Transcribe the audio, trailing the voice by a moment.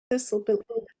this a little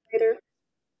bit later.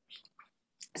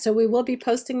 So we will be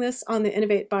posting this on the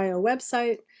Innovate Bio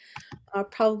website. I'll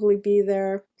probably be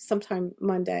there sometime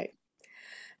Monday.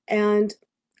 And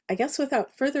I guess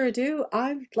without further ado,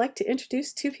 I'd like to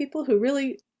introduce two people who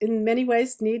really, in many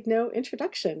ways, need no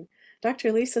introduction.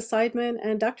 Dr. Lisa Seidman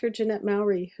and Dr. Jeanette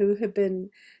Mowery, who have been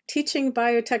teaching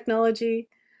biotechnology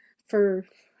for,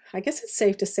 I guess it's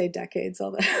safe to say decades,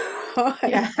 although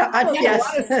yeah,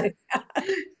 yes.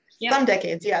 Some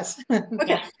decades, yes.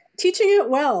 Okay, teaching it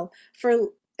well for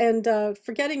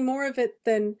getting more of it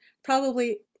than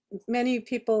probably many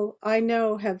people I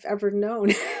know have ever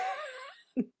known.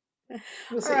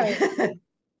 We'll All see. right.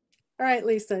 All right,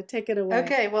 Lisa, take it away.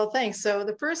 Okay, well, thanks. So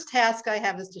the first task I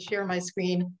have is to share my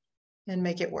screen and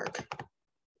make it work.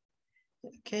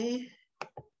 Okay.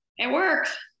 It worked.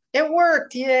 It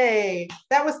worked, yay.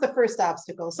 That was the first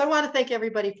obstacle. So I want to thank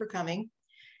everybody for coming.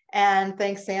 And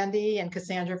thanks Sandy and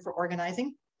Cassandra for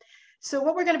organizing. So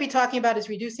what we're going to be talking about is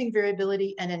reducing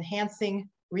variability and enhancing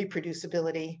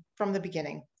reproducibility from the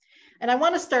beginning. And I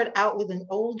want to start out with an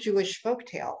old Jewish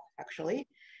folktale, actually.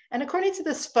 And according to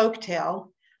this folktale,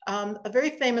 a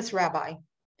very famous rabbi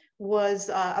was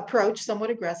approached somewhat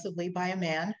aggressively by a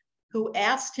man who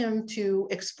asked him to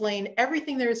explain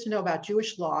everything there is to know about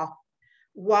Jewish law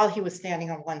while he was standing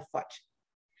on one foot.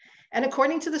 And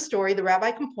according to the story, the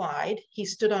rabbi complied. He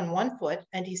stood on one foot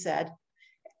and he said,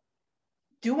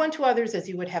 "Do unto others as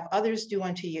you would have others do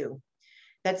unto you."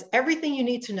 That's everything you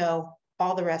need to know.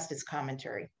 All the rest is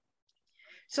commentary.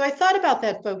 So I thought about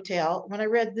that folktale when I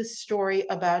read this story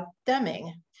about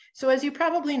Deming. So as you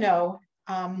probably know,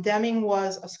 Deming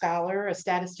was a scholar, a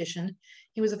statistician.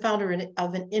 He was a founder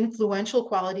of an influential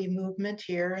quality movement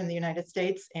here in the United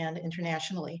States and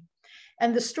internationally.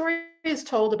 And the story is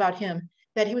told about him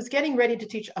that he was getting ready to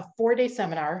teach a 4-day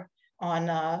seminar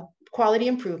on quality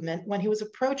improvement when he was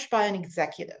approached by an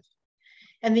executive.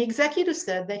 And the executive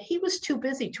said that he was too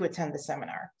busy to attend the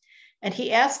seminar. And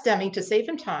he asked Deming to save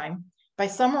him time by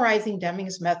summarizing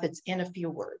Deming's methods in a few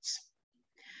words.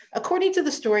 According to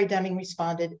the story, Deming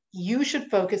responded, "You should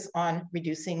focus on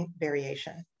reducing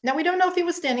variation." Now, we don't know if he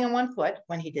was standing on one foot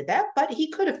when he did that, but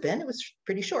he could have been. It was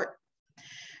pretty short.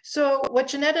 So what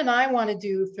Jeanette and I want to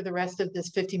do for the rest of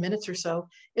this 50 minutes or so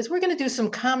is we're going to do some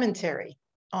commentary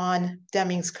on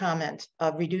Deming's comment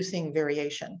of reducing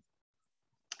variation.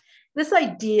 This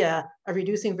idea of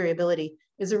reducing variability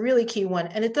is a really key one,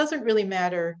 and it doesn't really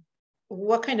matter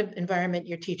what kind of environment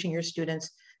you're teaching your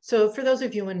students. So for those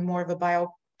of you in more of a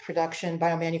bioproduction,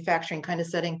 biomanufacturing kind of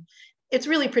setting, it's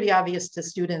really pretty obvious to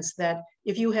students that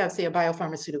if you have, say, a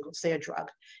biopharmaceutical, say a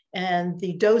drug, and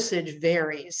the dosage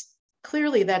varies,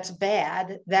 clearly that's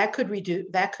bad. That could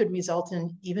result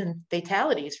in even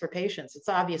fatalities for patients. It's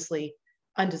obviously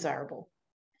undesirable.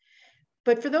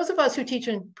 But for those of us who teach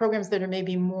in programs that are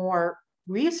maybe more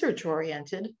research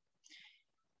oriented,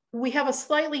 we have a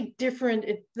slightly different,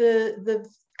 the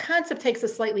concept takes a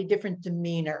slightly different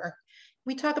demeanor.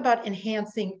 We talk about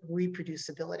enhancing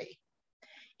reproducibility.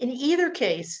 In either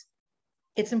case,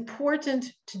 it's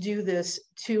important to do this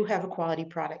to have a quality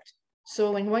product.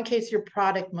 So in one case, your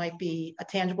product might be a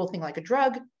tangible thing like a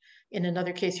drug. In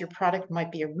another case, your product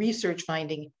might be a research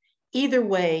finding. Either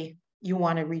way, you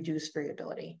want to reduce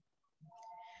variability.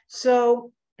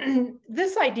 So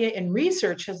this idea in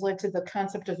research has led to the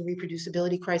concept of the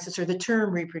reproducibility crisis, or the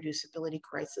term reproducibility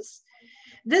crisis.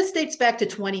 This dates back to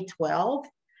 2012.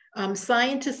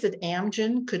 Scientists at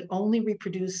Amgen could only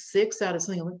reproduce 6 out of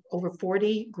something like over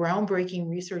 40 groundbreaking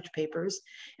research papers.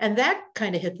 And that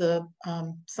kind of hit the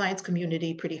science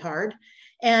community pretty hard.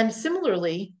 And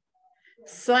similarly,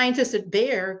 scientists at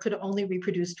Bayer could only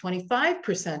reproduce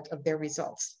 25% of their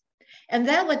results. And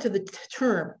that led to the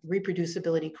term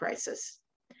reproducibility crisis.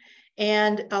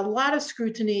 And a lot of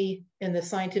scrutiny in the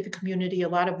scientific community, a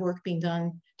lot of work being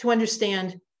done to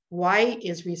understand why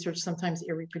is research sometimes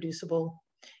irreproducible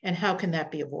and how can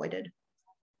that be avoided.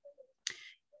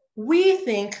 We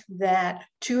think that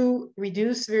to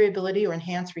reduce variability or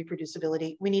enhance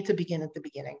reproducibility, we need to begin at the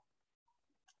beginning.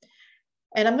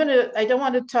 And I don't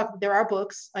want to talk, there are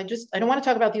books, I don't want to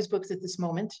talk about these books at this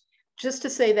moment, just to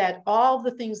say that all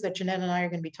the things that Jeanette and I are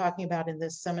going to be talking about in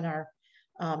this seminar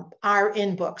are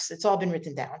in books. It's all been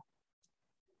written down.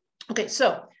 Okay,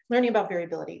 so learning about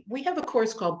variability. We have a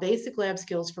course called Basic Lab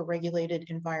Skills for Regulated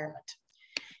Environment.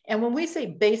 And when we say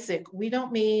basic, we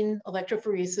don't mean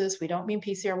electrophoresis, we don't mean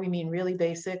PCR, we mean really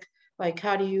basic, like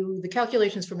the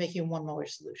calculations for making a 1 molar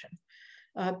solution.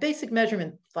 Basic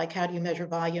measurement, like how do you measure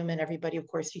volume? And everybody, of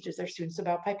course, teaches their students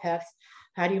about pipettes.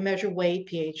 How do you measure weight,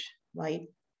 pH, light?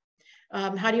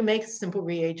 How do you make simple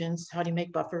reagents? How do you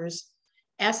make buffers?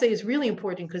 Assay is really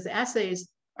important because assays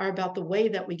are about the way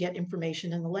that we get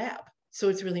information in the lab. So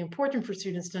it's really important for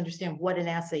students to understand what an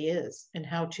assay is and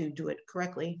how to do it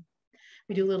correctly.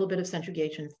 We do a little bit of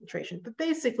centrifugation and filtration, but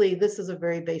basically this is a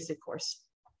very basic course.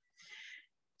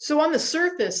 So on the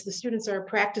surface, the students are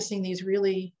practicing these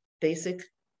really basic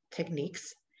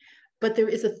techniques, but there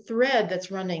is a thread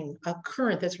that's running, a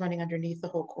current that's running underneath the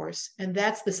whole course. And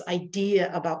that's this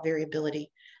idea about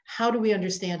variability. How do we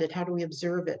understand it? How do we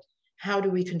observe it? How do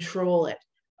we control it?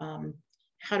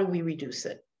 How do we reduce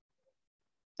it?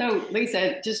 So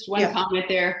Lisa, just one comment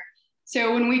there.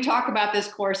 So when we talk about this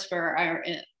course for our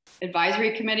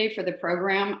advisory committee for the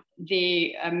program,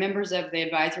 the members of the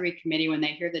advisory committee, when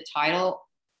they hear the title,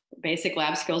 Basic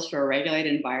Lab Skills for a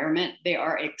Regulated Environment, they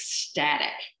are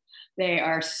ecstatic. They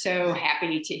are so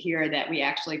happy to hear that we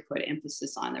actually put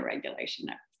emphasis on the regulation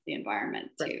of the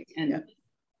environment too. And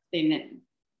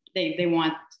they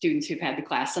want students who've had the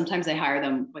class. Sometimes they hire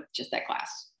them with just that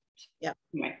class. Yeah.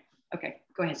 Anyway, okay,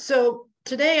 go ahead. So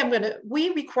today we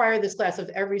require this class of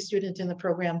every student in the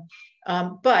program,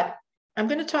 but I'm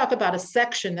going to talk about a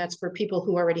section that's for people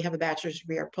who already have a bachelor's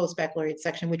degree or post-baccalaureate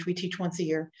section, which we teach once a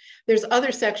year. There's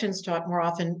other sections taught more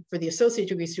often for the associate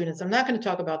degree students. I'm not going to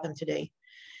talk about them today.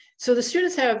 So the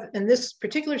students have, in this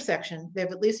particular section, they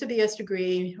have at least a BS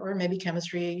degree or maybe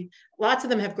chemistry. Lots of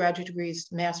them have graduate degrees,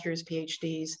 masters,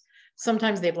 PhDs.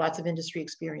 Sometimes they have lots of industry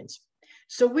experience.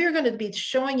 So we're going to be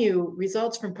showing you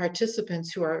results from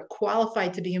participants who are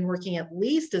qualified to begin working at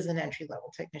least as an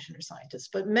entry-level technician or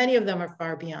scientist, but many of them are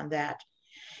far beyond that.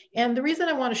 And the reason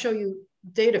I want to show you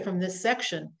data from this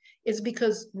section is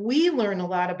because we learn a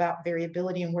lot about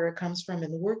variability and where it comes from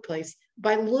in the workplace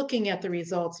by looking at the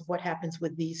results of what happens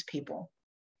with these people.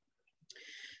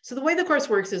 So the way the course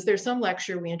works is there's some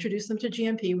lecture, we introduce them to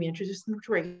GMP, we introduce them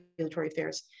to regulatory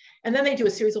affairs, and then they do a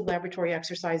series of laboratory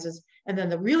exercises. And then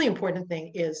the really important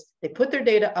thing is they put their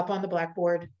data up on the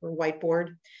blackboard or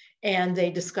whiteboard and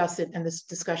they discuss it. And the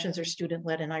discussions are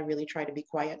student-led, and I really try to be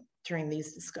quiet during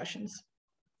these discussions.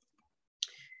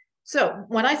 So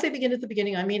when I say begin at the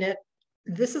beginning, I mean it.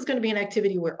 This is going to be an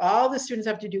activity where all the students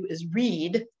have to do is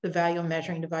read the value of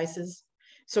measuring devices.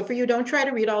 So for you, don't try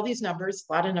to read all these numbers,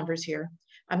 a lot of numbers here.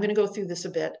 I'm going to go through this a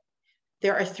bit.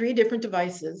 There are 3 different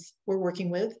devices we're working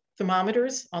with.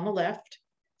 Thermometers on the left.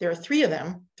 There are 3 of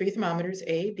them, 3 thermometers,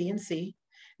 A, B, and C.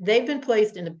 They've been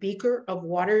placed in a beaker of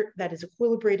water that is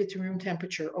equilibrated to room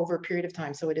temperature over a period of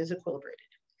time, so it is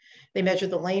equilibrated. They measure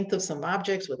the length of some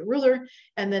objects with a ruler,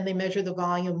 and then they measure the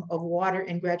volume of water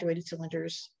in graduated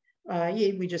cylinders.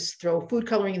 We just throw food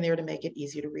coloring in there to make it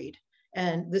easy to read.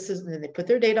 And then they put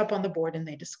their data up on the board and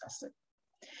they discuss it.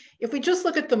 If we just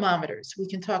look at thermometers, we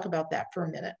can talk about that for a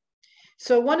minute.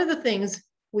 So one of the things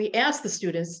we ask the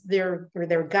students, they're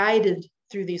guided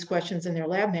through these questions in their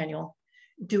lab manual,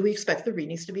 do we expect the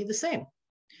readings to be the same?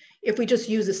 If we just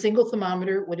use a single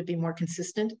thermometer, would it be more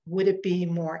consistent? Would it be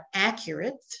more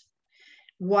accurate?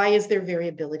 Why is there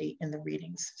variability in the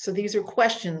readings? So these are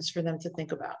questions for them to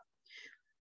think about.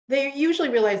 They usually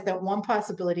realize that one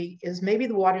possibility is maybe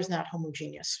the water is not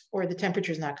homogeneous or the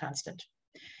temperature is not constant,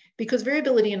 because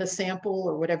variability in a sample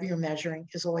or whatever you're measuring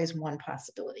is always one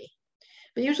possibility.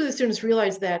 But usually the students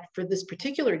realize that for this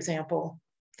particular example,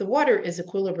 the water is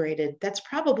equilibrated. That's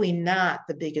probably not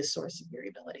the biggest source of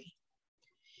variability.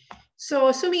 So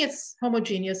assuming it's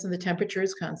homogeneous and the temperature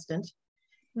is constant,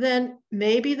 then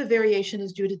maybe the variation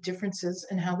is due to differences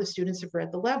in how the students have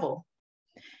read the level.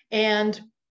 And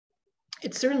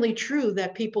it's certainly true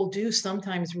that people do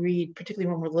sometimes read,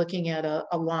 particularly when we're looking at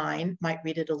a line, might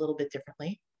read it a little bit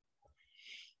differently.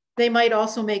 They might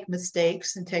also make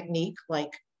mistakes in technique,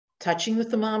 like touching the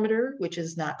thermometer, which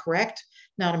is not correct,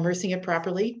 not immersing it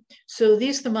properly. So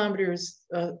these thermometers,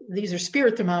 these are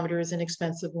spirit thermometers,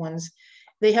 inexpensive ones.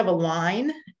 They have a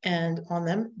line, and on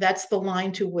them, that's the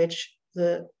line to which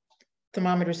the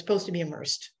thermometer is supposed to be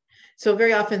immersed. So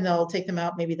very often they'll take them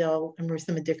out, maybe they'll immerse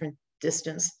them a different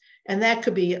distance. And that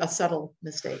could be a subtle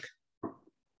mistake.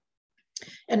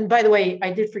 And by the way,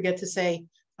 I did forget to say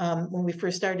when we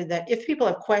first started that if people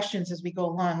have questions as we go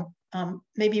along,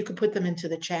 maybe you could put them into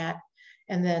the chat,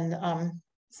 and then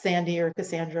Sandy or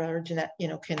Cassandra or Jeanette,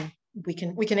 we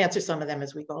can answer some of them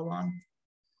as we go along.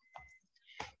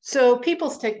 So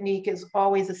people's technique is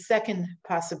always a second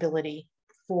possibility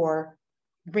for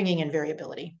bringing in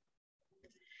variability.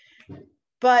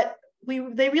 But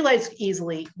they realize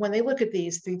easily when they look at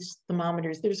these 3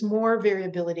 thermometers, there's more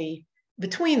variability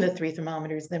between the 3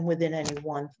 thermometers than within any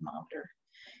one thermometer,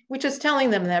 which is telling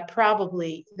them that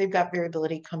probably they've got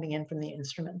variability coming in from the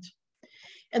instrument.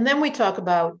 And then we talk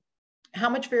about how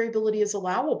much variability is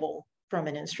allowable from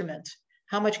an instrument,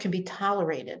 how much can be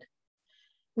tolerated.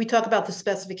 We talk about the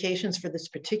specifications for this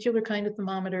particular kind of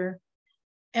thermometer.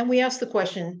 And we ask the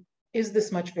question, is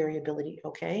this much variability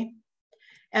okay?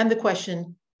 And the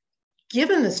question,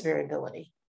 given this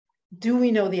variability, do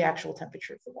we know the actual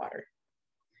temperature of the water?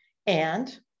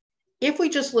 And if we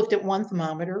just looked at one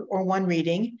thermometer or one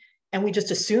reading and we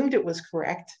just assumed it was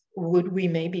correct, would we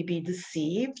maybe be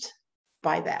deceived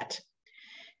by that?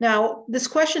 Now, this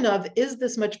question of, is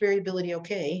this much variability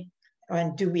okay?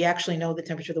 And do we actually know the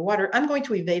temperature of the water? I'm going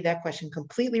to evade that question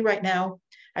completely right now.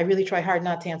 I really try hard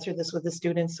not to answer this with the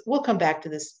students. We'll come back to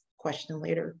this question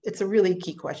later. It's a really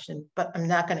key question, but I'm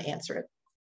not going to answer it.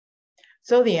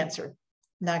 So the answer,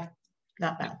 not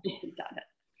now.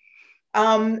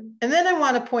 And then I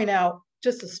want to point out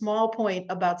just a small point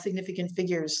about significant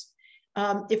figures.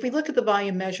 If we look at the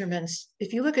volume measurements,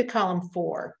 if you look at column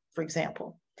 4, for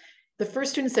example, the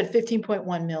first student said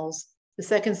 15.1 mils. The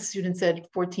second student said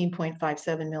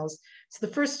 14.57 mils. So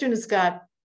the first student's got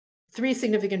 3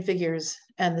 significant figures,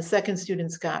 and the second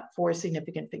student's got 4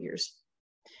 significant figures.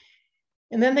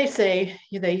 And then they say,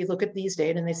 they look at these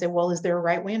data and they say, well, is there a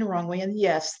right way and a wrong way? And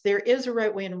yes, there is a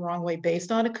right way and a wrong way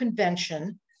based on a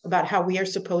convention about how we are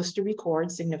supposed to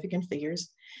record significant figures.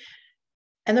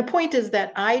 And the point is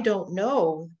that I don't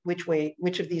know which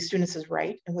of these students is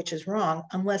right and which is wrong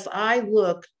unless I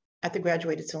look at the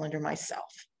graduated cylinder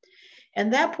myself.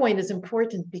 And that point is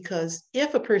important because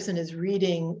if a person is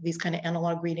reading these kind of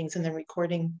analog readings and then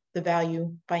recording the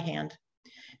value by hand,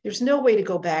 there's no way to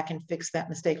go back and fix that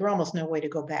mistake, or almost no way to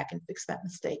go back and fix that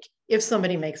mistake if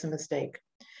somebody makes a mistake.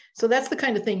 So that's the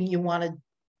kind of thing you want to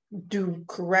do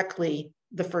correctly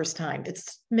the first time.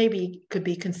 It's maybe could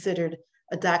be considered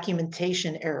a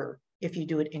documentation error if you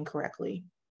do it incorrectly.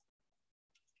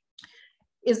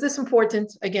 Is this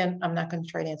important? Again, I'm not going to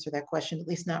try to answer that question, at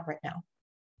least not right now.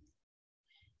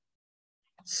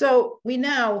 So we've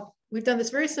done this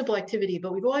very simple activity,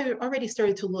 but we've already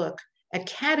started to look at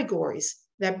categories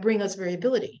that bring us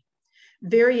variability,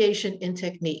 variation in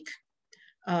technique,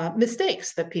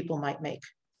 mistakes that people might make.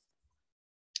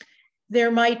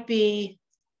 There might be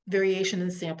variation in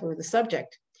the sample or the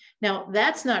subject. Now,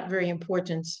 that's not very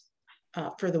important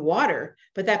for the water,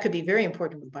 but that could be very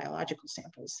important with biological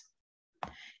samples.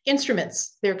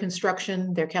 Instruments, their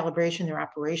construction, their calibration, their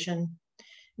operation,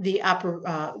 the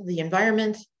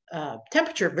environment,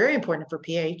 temperature, very important for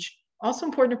pH, also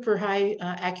important for high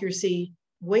accuracy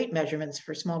weight measurements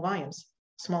for small volumes,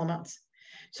 small amounts.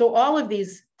 So all of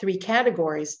these 3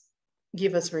 categories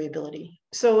give us variability.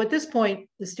 So at this point,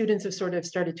 the students have sort of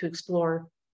started to explore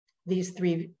these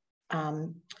three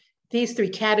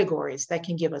categories that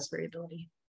can give us variability.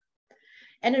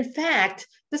 And in fact,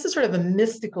 this is sort of a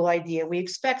mystical idea. We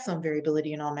expect some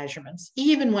variability in all measurements.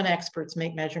 Even when experts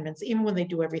make measurements, even when they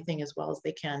do everything as well as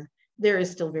they can, there is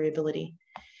still variability.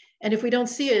 And if we don't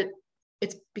see it,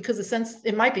 it's because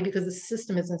it might be because the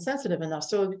system isn't sensitive enough.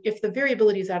 So if the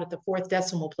variability is out at the 4th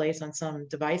decimal place on some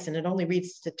device and it only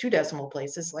reads to 2 decimal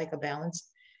places, like a balance,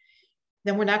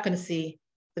 then we're not going to see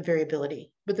the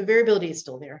variability. But the variability is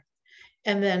still there.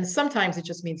 And then sometimes it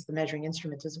just means the measuring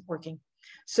instrument isn't working.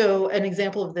 So an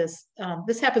example of this,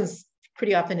 this happens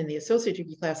pretty often in the associate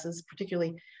degree classes,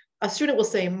 particularly. A student will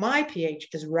say, my pH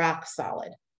is rock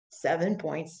solid,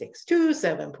 7.62,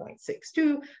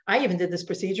 7.62. I even did this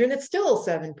procedure and it's still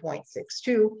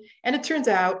 7.62. And it turns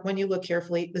out when you look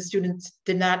carefully, the students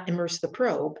did not immerse the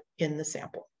probe in the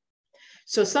sample.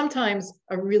 So sometimes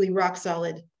a really rock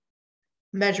solid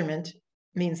measurement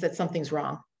means that something's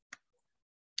wrong.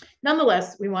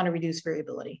 Nonetheless, we want to reduce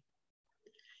variability.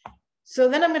 So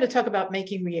then I'm going to talk about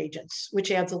making reagents,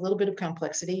 which adds a little bit of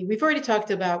complexity. We've already talked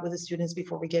about with the students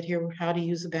before we get here, how to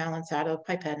use a balance, how to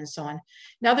pipette and so on.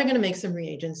 Now they're going to make some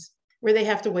reagents where they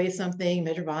have to weigh something,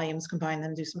 measure volumes, combine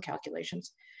them, do some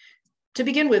calculations. To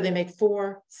begin with, they make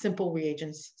 4 simple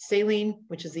reagents: saline,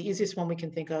 which is the easiest one we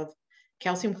can think of,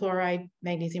 calcium chloride,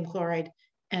 magnesium chloride,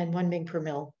 and 1 mg per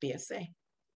mil BSA.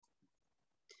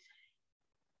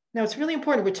 Now, it's really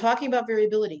important. We're talking about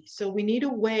variability. So we need a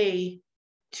way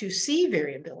to see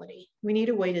variability. We need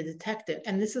a way to detect it.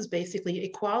 And this is basically a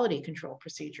quality control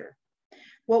procedure.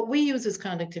 What we use is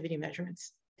conductivity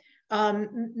measurements.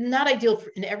 Not ideal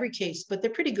in every case, but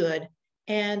they're pretty good.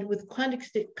 And with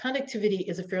conductivity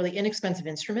is a fairly inexpensive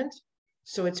instrument.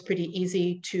 So it's pretty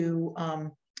easy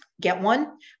to get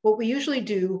one. What we usually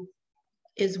do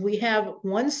is we have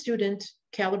one student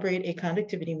calibrate a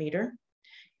conductivity meter.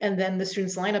 And then the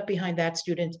students line up behind that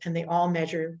student and they all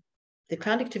measure the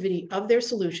conductivity of their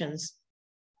solutions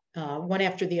one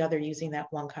after the other using that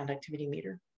one conductivity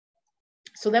meter.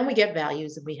 So then we get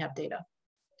values and we have data.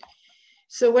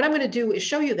 So what I'm going to do is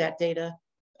show you that data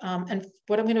And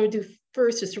what I'm going to do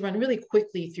first is to run really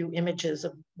quickly through images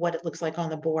of what it looks like on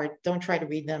the board. Don't try to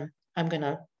read them. I'm going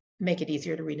to make it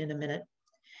easier to read in a minute.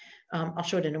 I'll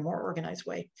show it in a more organized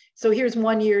way. So here's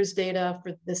 1 year's data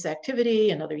for this activity,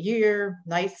 another year,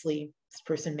 nicely. This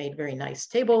person made very nice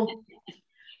table.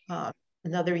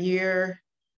 Another year,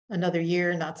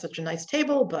 not such a nice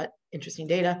table, but interesting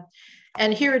data.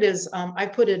 And here it is. I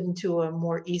put it into a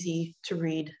more easy to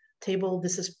read table.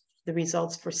 This is the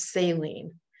results for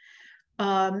saline.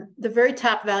 The very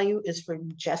top value is for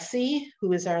Jessie,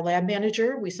 who is our lab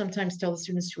manager. We sometimes tell the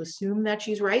students to assume that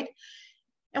she's right.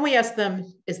 And we ask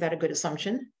them, is that a good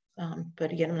assumption?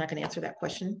 But again, I'm not going to answer that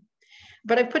question.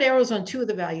 But I put arrows on 2 of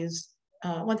the values,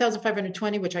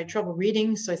 1,520, which I had trouble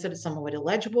reading. So I said it's somewhat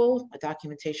illegible, a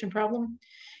documentation problem.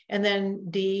 And then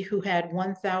D, who had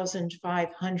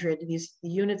 1,500. The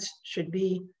units should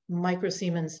be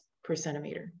microsiemens per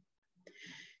centimeter.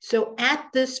 So at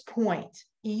this point,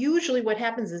 usually what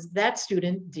happens is that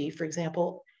student, D, for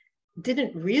example,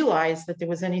 didn't realize that there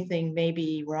was anything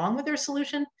maybe wrong with their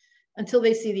solution until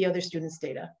they see the other students'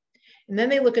 data. And then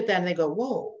they look at that and they go,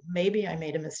 whoa, maybe I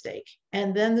made a mistake.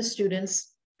 And then the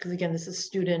students, because again, this is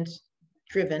student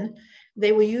driven,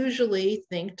 they will usually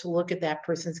think to look at that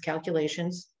person's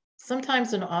calculations.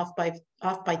 Sometimes an off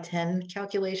by 10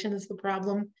 calculation is the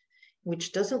problem,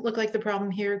 which doesn't look like the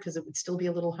problem here because it would still be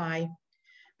a little high.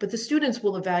 But the students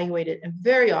will evaluate it. And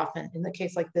very often in the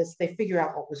case like this, they figure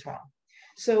out what was wrong.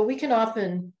 So we can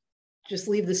often just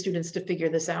leave the students to figure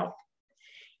this out.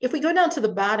 If we go down to the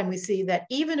bottom, we see that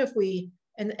even if we,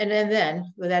 and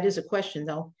then, well, that is a question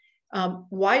though,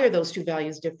 why are those 2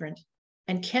 values different?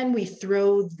 And can we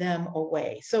throw them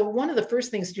away? So one of the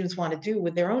first things students want to do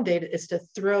with their own data is to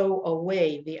throw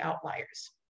away the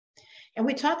outliers. And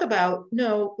we talk about,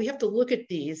 no, we have to look at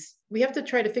these. We have to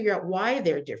try to figure out why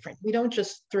they're different. We don't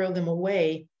just throw them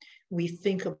away, we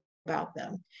think about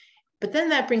them. But then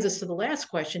that brings us to the last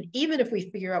question. Even if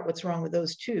we figure out what's wrong with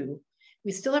those 2,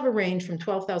 we still have a range from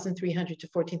 12,300 to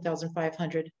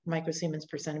 14,500 microsiemens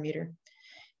per centimeter.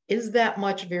 Is that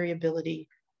much variability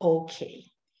okay?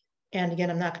 And again,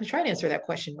 I'm not going to try to answer that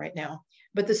question right now,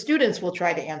 but the students will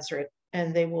try to answer it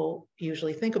and they will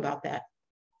usually think about that.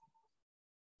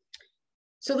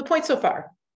 So the point so far,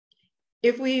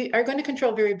 if we are going to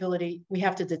control variability, we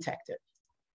have to detect it.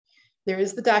 There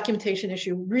is the documentation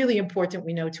issue, really important,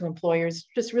 we know, to employers,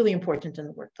 just really important in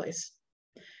the workplace.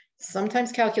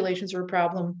 Sometimes calculations are a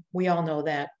problem. We all know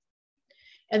that.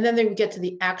 And then they get to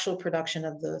the actual production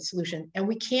of the solution. And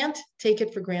we can't take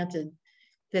it for granted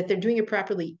that they're doing it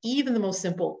properly, even the most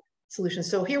simple solutions.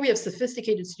 So here we have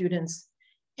sophisticated students.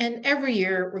 And every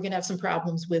year we're going to have some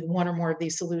problems with 1 or more of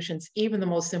these solutions, even the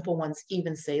most simple ones,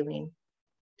 even saline.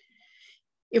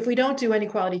 If we don't do any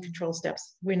quality control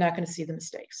steps, we're not going to see the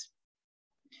mistakes.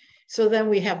 So then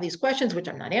we have these questions, which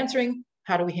I'm not answering.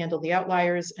 How do we handle the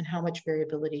outliers and how much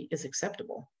variability is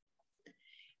acceptable?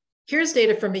 Here's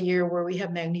data from a year where we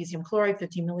have magnesium chloride,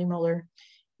 15 millimolar.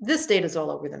 This data is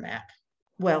all over the map.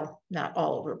 Well, not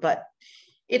all over, but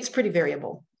it's pretty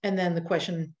variable. And then the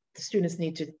question the students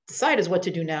need to decide is what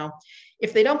to do now.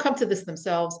 If they don't come to this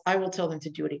themselves, I will tell them to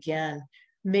do it again,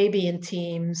 maybe in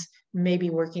teams, maybe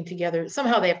working together.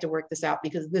 Somehow they have to work this out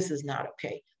because this is not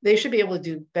okay. They should be able to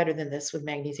do better than this with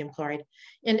magnesium chloride.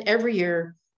 And every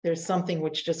year there's something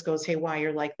which just goes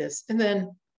haywire like this. And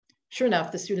then sure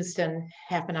enough, the students spend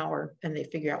half an hour and they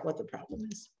figure out what the problem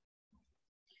is.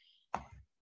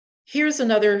 Here's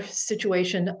another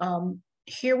situation.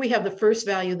 Here we have the first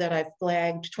value that I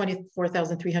flagged,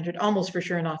 24,300, almost for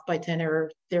sure an off by 10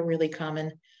 error. They're really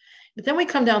common. But then we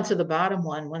come down to the bottom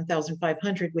one,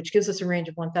 1,500, which gives us a range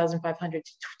of 1,500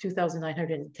 to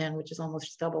 2,910, which is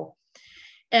almost double.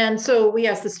 And so we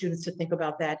ask the students to think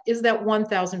about that. Is that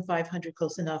 1,500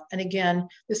 close enough? And again,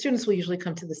 the students will usually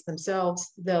come to this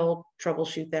themselves. They'll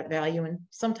troubleshoot that value, and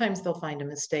sometimes they'll find a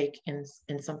mistake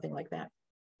in something like that.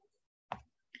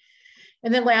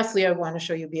 And then lastly, I want to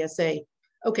show you BSA.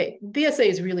 Okay, BSA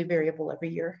is really variable every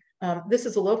year. This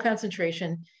is a low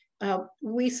concentration.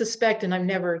 We suspect, and I've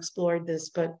never explored this,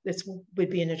 but this would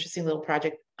be an interesting little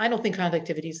project. I don't think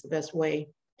conductivity is the best way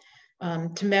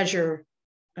to measure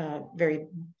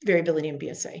variability in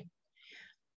BSA.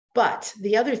 But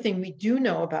the other thing we do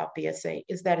know about BSA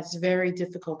is that it's very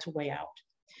difficult to weigh out.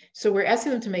 So we're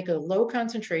asking them to make a low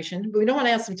concentration, but we don't want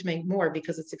to ask them to make more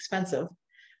because it's expensive.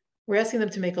 We're asking them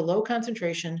to make a low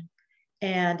concentration,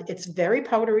 and it's very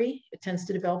powdery. It tends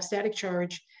to develop static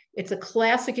charge. It's a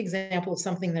classic example of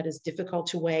something that is difficult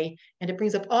to weigh, and it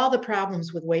brings up all the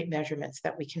problems with weight measurements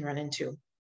that we can run into.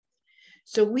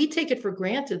 So we take it for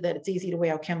granted that it's easy to weigh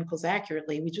out chemicals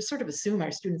accurately. We just sort of assume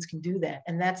our students can do that,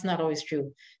 and that's not always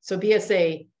true. So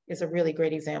BSA is a really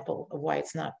great example of why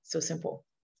it's not so simple.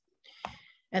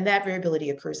 And that variability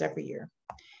occurs every year.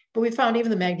 But we found even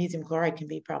the magnesium chloride can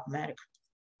be problematic.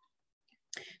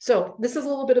 So this is a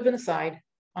little bit of an aside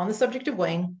on the subject of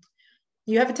weighing.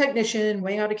 You have a technician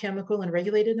weighing out a chemical in a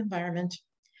regulated environment,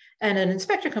 and an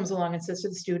inspector comes along and says to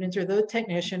the student or the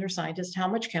technician or scientist, how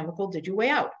much chemical did you weigh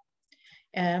out?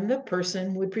 And the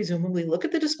person would presumably look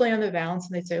at the display on the balance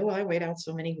and they'd say, well, I weighed out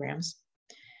so many grams.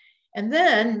 And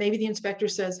then maybe the inspector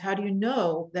says, how do you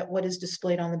know that what is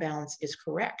displayed on the balance is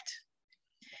correct?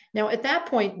 Now, at that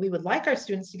point, we would like our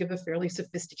students to give a fairly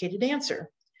sophisticated answer.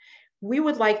 We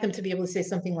would like them to be able to say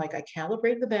something like, I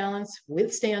calibrated the balance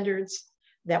with standards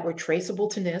that were traceable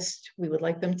to NIST. We would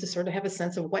like them to sort of have a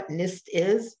sense of what NIST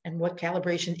is and what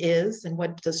calibration is and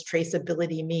what does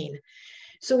traceability mean.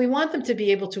 So we want them to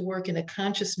be able to work in a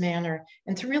conscious manner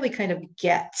and to really kind of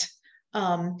get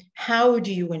how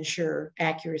do you ensure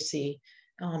accuracy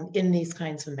in these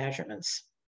kinds of measurements.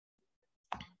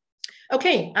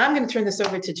 Okay, I'm going to turn this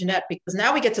over to Jeanette because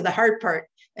now we get to the hard part,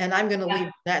 and I'm going to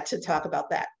leave Jeanette to talk about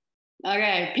that.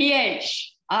 Okay,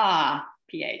 pH.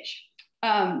 pH.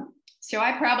 So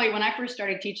I probably, when I first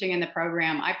started teaching in the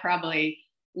program, I probably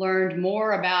learned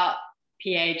more about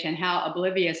pH and how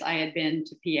oblivious I had been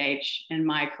to pH in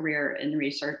my career in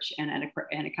research and at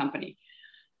a company.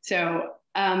 So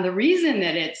the reason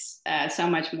that it's so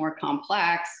much more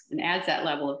complex and adds that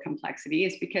level of complexity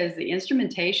is because the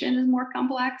instrumentation is more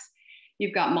complex.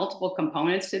 You've got multiple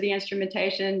components to the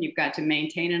instrumentation. You've got to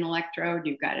maintain an electrode.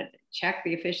 You've got to check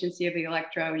the efficiency of the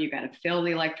electrode. You've got to fill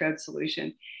the electrode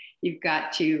solution. You've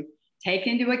got to take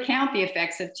into account the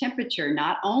effects of temperature,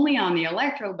 not only on the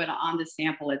electrode, but on the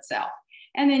sample itself.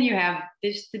 And then you have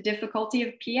the difficulty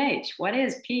of pH. What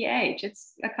is pH?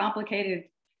 It's a complicated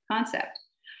concept.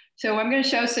 So I'm going to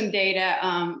show some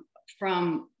data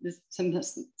from some of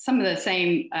the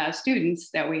same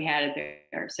students that we had. There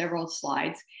are several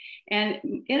slides. And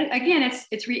again,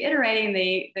 it's reiterating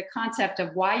the concept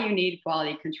of why you need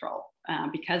quality control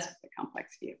because of the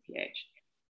complexity of pH.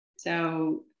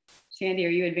 So Sandy, are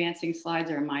you advancing slides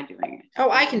or am I doing it?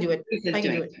 Oh, I can do it. I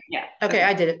can do it. Yeah. Okay,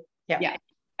 I did it. Yeah. Yeah.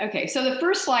 Okay, so the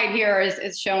first slide here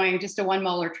is showing just a 1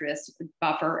 molar tris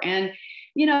buffer. And,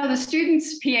 you know, the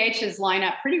students' pHs line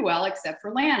up pretty well except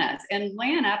for Lana's. And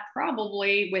Lana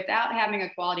probably, without having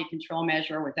a quality control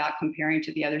measure, without comparing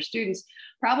to the other students,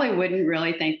 probably wouldn't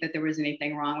really think that there was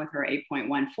anything wrong with her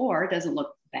 8.14. It doesn't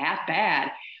look that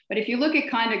bad. But if you look at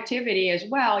conductivity as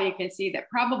well, you can see that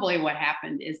probably what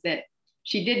happened is that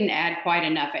she didn't add quite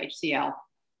enough HCl.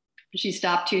 She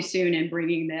stopped too soon in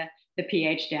bringing the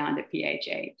pH down to pH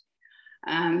 8.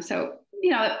 So, you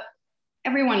know,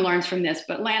 everyone learns from this,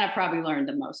 but Lana probably learned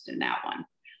the most in that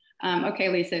one. Okay,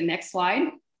 Lisa, next slide.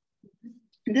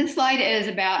 This slide is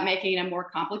about making a more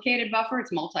complicated buffer.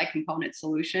 It's multi-component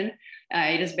solution.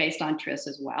 It is based on tris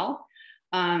as well.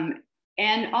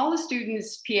 And all the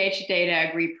students' pH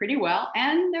data agree pretty well,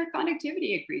 and their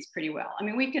conductivity agrees pretty well. I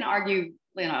mean, we can argue,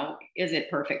 you know, is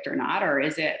it perfect or not, or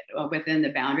is it within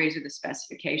the boundaries or the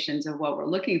specifications of what we're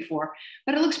looking for,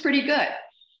 but it looks pretty good.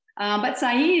 But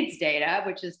Saeed's data,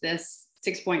 which is this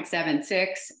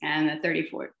 6.76 and the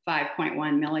 35.1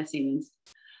 millisiemens,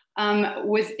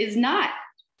 is not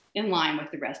in line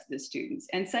with the rest of the students.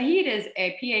 And Saeed is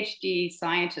a PhD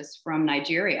scientist from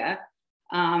Nigeria,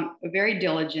 a very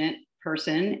diligent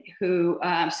person who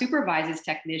supervises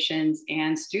technicians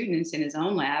and students in his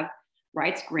own lab,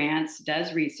 writes grants,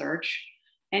 does research.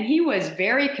 And he was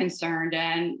very concerned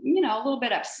and, you know, a little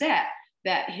bit upset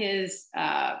that his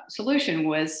solution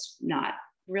was not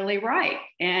really right.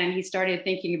 And he started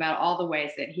thinking about all the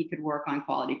ways that he could work on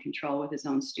quality control with his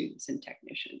own students and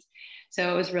technicians.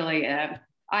 So it was really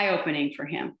eye-opening for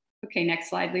him. Okay, next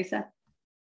slide, Lisa.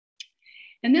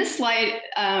 And this slide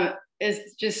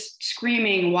is just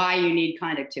screaming why you need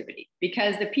conductivity,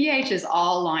 because the pHs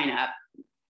all line up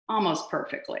almost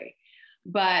perfectly.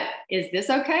 But is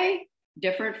this okay?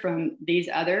 Different from these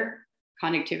other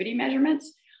conductivity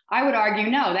measurements? I would argue,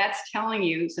 no, that's telling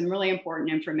you some really important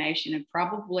information, and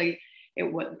probably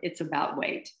it's about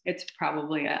weight. It's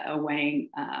probably a weighing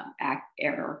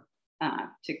error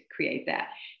to create that.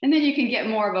 And then you can get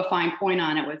more of a fine point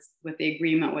on it with the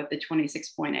agreement with the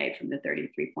 26.8 from the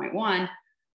 33.1.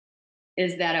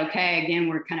 Is that okay? Again,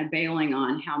 we're kind of bailing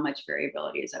on how much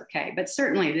variability is okay, but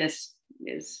certainly this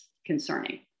is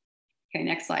concerning. Okay,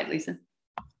 next slide, Lisa.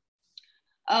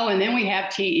 Oh, and then we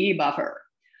have TE buffer.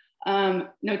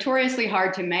 Notoriously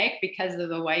hard to make because of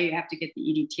the way you have to get the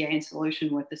EDTA in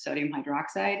solution with the sodium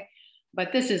hydroxide,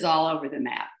 but this is all over the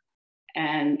map.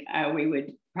 And we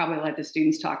would probably let the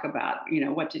students talk about,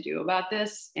 what to do about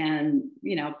this and,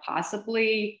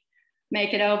 possibly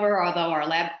make it over, although our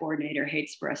lab coordinator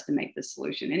hates for us to make the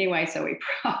solution anyway, so we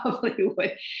probably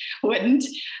wouldn't,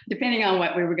 depending on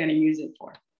what we were going to use it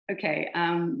for. Okay,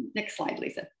 next slide,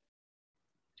 Lisa.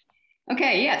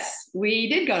 Okay, yes, we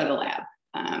did go to the lab,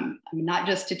 not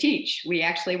just to teach. We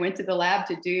actually went to the lab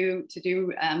to do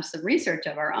some research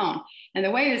of our own. And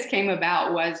the way this came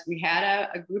about was we had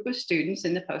a group of students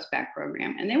in the post-bac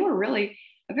program, and they were really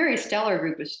a very stellar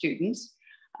group of students.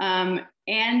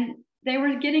 And they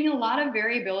were getting a lot of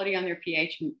variability on their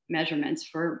pH measurements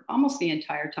for almost the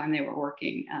entire time they were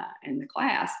working in the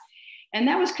class. And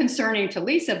that was concerning to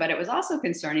Lisa, but it was also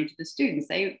concerning to the students.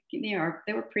 They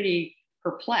were pretty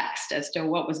perplexed as to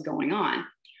what was going on.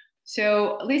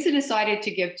 So Lisa decided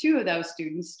to give two of those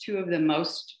students, two of the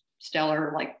most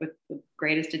stellar, like with the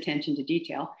greatest attention to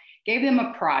detail, gave them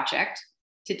a project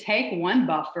to take one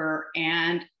buffer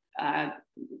and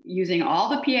using all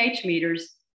the pH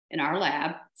meters in our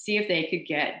lab, see if they could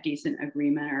get decent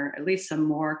agreement or at least some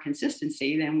more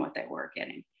consistency than what they were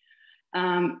getting.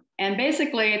 And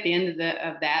basically at the end of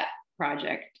that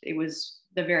project,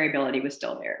 the variability was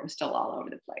still there. It was still all over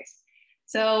the place.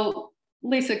 So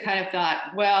Lisa kind of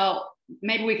thought, well,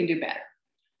 maybe we can do better.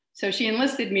 So she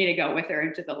enlisted me to go with her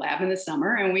into the lab in the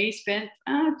summer, and we spent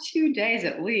 2 days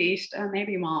at least,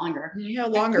 maybe longer. Yeah,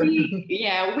 longer.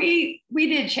 We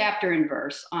did chapter and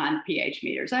verse on pH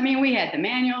meters. I mean, we had the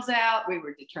manuals out, we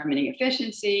were determining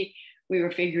efficiency, we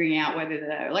were figuring out whether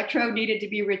the electrode needed to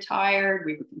be retired,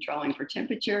 we were controlling for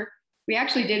temperature. We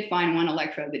actually did find one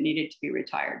electrode that needed to be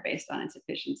retired based on its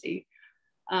efficiency.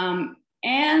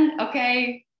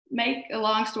 Make a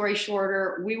long story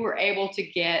shorter, we were able to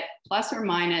get plus or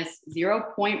minus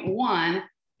 0.1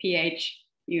 pH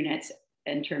units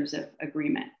in terms of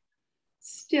agreement.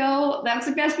 Still, that's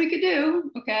the best we could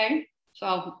do, okay?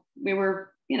 So we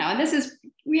were, and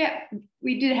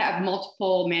we did have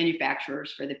multiple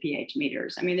manufacturers for the pH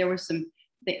meters. I mean, there were some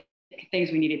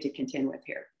things we needed to contend with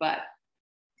here, but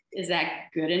is that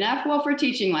good enough? Well, for a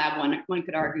teaching lab, one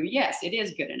could argue, yes, it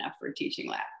is good enough for a teaching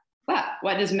lab. But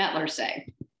what does Mettler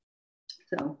say?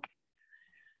 So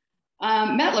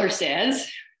Mettler says,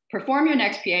 perform your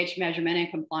next pH measurement in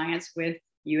compliance with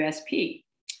USP.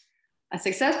 A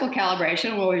successful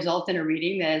calibration will result in a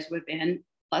reading that is within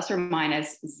plus or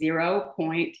minus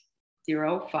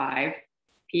 0.05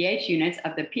 pH units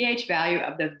of the pH value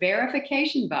of the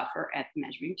verification buffer at the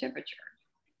measuring temperature.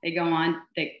 They go on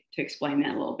to explain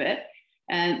that a little bit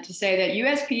and to say that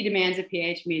USP demands a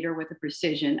pH meter with a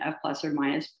precision of plus or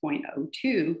minus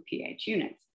 0.02 pH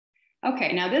units.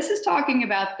 Okay, now this is talking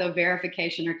about the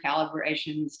verification or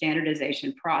calibration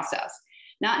standardization process,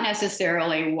 not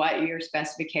necessarily what your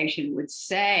specification would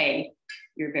say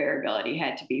your variability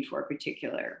had to be for a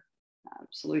particular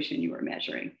solution you were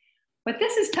measuring. But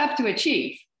this is tough to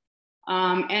achieve,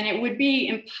 and it would be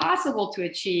impossible to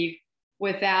achieve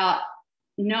without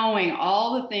knowing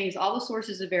all the things, all the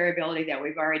sources of variability that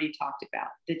we've already talked about,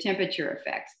 the temperature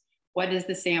effects. What does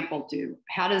the sample do?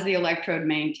 How does the electrode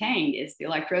maintain? Is the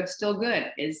electrode still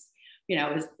good? Is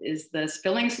the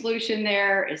filling solution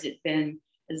there? Is the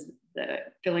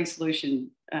filling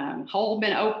solution hole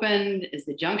been opened? Is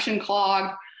the junction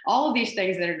clogged? All of these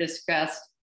things that are discussed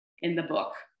in the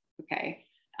book, okay?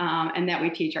 And that we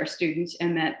teach our students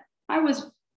and that I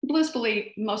was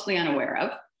blissfully mostly unaware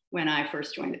of when I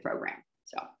first joined the program.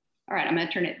 So, all right, I'm gonna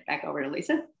turn it back over to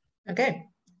Lisa. Okay.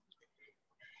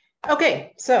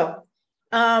 Okay, so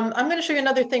I'm going to show you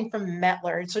another thing from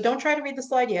Mettler. So don't try to read the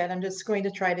slide yet. I'm just going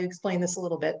to try to explain this a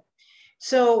little bit.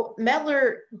 So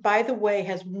Mettler, by the way,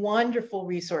 has wonderful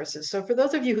resources. So for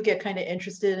those of you who get kind of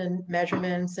interested in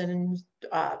measurements and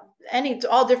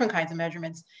all different kinds of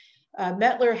measurements,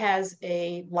 Mettler has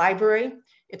a library.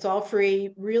 It's all free,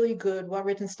 really good,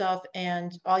 well-written stuff.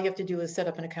 And all you have to do is set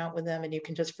up an account with them and you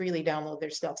can just freely download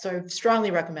their stuff. So I strongly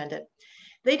recommend it.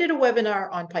 They did a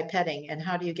webinar on pipetting and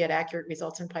how do you get accurate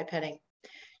results in pipetting.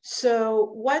 So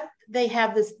what they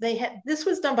have, this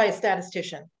was done by a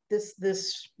statistician.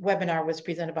 This webinar was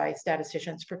presented by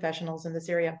statisticians, professionals in this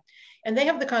area, and they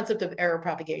have the concept of error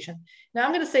propagation. Now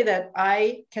I'm going to say that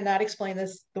I cannot explain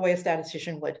this the way a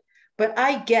statistician would, but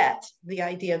I get the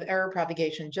idea of error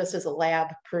propagation just as a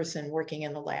lab person working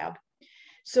in the lab.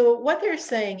 So what they're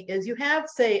saying is you have,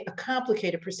 say, a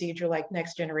complicated procedure like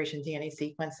next generation DNA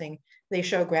sequencing. They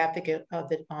show a graphic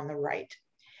of it on the right.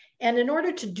 And in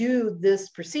order to do this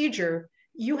procedure,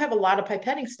 you have a lot of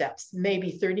pipetting steps, maybe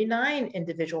 39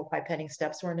 individual pipetting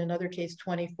steps, or in another case,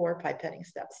 24 pipetting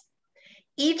steps.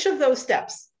 Each of those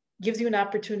steps gives you an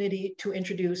opportunity to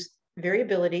introduce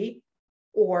variability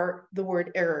or the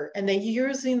word error. And they're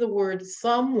using the word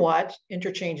somewhat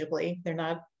interchangeably. They're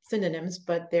not synonyms,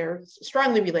 but they're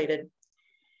strongly related.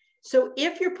 So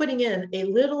if you're putting in a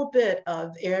little bit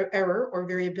of error or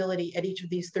variability at each of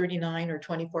these 39 or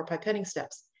 24 pipetting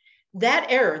steps, that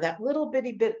error, that little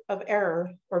bitty bit of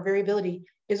error or variability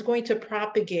is going to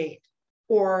propagate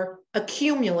or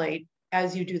accumulate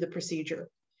as you do the procedure.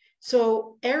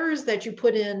 So errors that you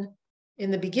put in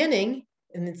the beginning,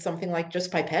 and it's something like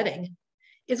just pipetting,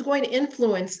 is going to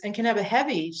influence and can have a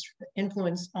heavy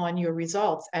influence on your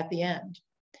results at the end.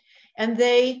 And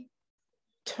they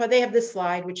have this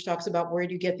slide which talks about where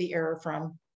do you get the error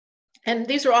from. And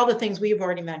these are all the things we've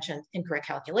already mentioned: incorrect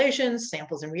calculations,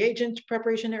 samples and reagent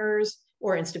preparation errors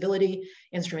or instability,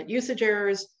 instrument usage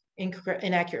errors,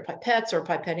 inaccurate pipettes or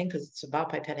pipetting, because it's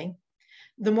about pipetting.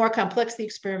 The more complex the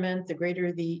experiment, the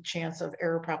greater the chance of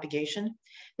error propagation.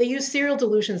 They use serial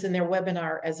dilutions in their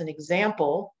webinar as an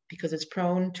example because it's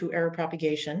prone to error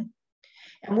propagation.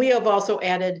 And we have also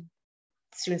added,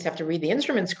 students have to read the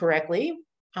instruments correctly,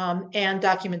 and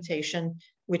documentation,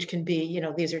 which can be,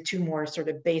 these are two more sort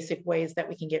of basic ways that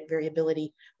we can get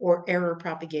variability or error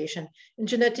propagation. And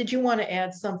Jeanette, did you want to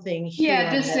add something here?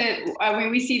 Yeah, just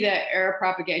we see the error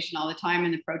propagation all the time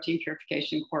in the protein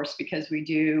purification course because we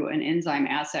do an enzyme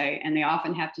assay, and they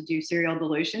often have to do serial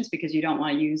dilutions because you don't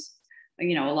want to use, a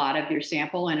lot of your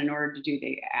sample. And in order to do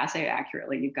the assay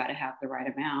accurately, you've got to have the right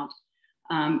amount.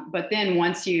 But then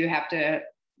once you have to,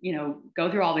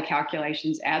 go through all the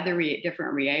calculations, add the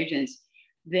different reagents,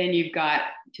 then you've got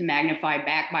to magnify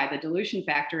back by the dilution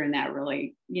factor, and that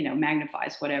really,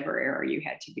 magnifies whatever error you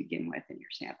had to begin with in your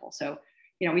sample. So,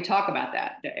 we talk about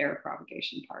that, the error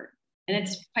propagation part, and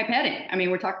it's pipetting. I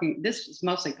mean, this is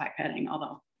mostly pipetting,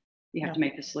 although you have to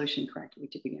make the solution correctly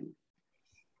to begin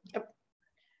with. Yep.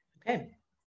 Okay.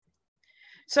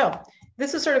 So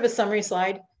this is sort of a summary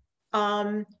slide.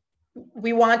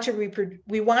 We want to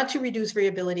reduce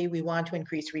variability. We want to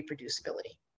increase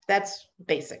reproducibility. That's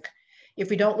basic. If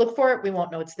we don't look for it, we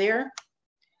won't know it's there.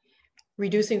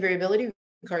 Reducing variability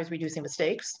requires reducing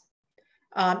mistakes.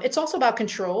 It's also about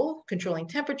controlling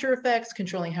temperature effects,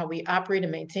 controlling how we operate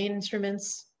and maintain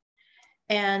instruments.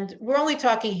 And we're only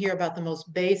talking here about the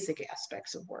most basic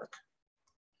aspects of work.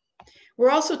 We're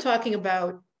also talking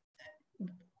about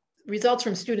results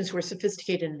from students who are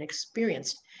sophisticated and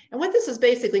experienced. And what this is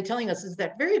basically telling us is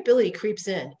that variability creeps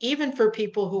in, even for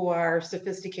people who are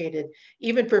sophisticated,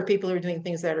 even for people who are doing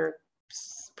things that are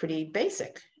pretty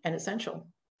basic and essential.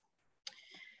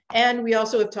 And we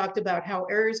also have talked about how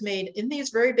errors made in these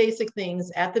very basic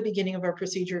things at the beginning of our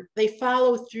procedure, they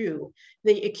follow through,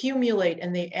 they accumulate,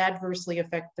 and they adversely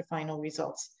affect the final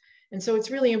results. And so it's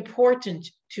really important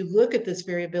to look at this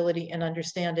variability and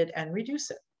understand it and reduce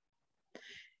it.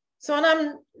 So, and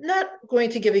I'm not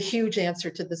going to give a huge answer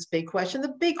to this big question.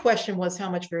 The big question was how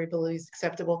much variability is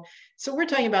acceptable. So we're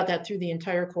talking about that through the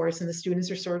entire course, and the students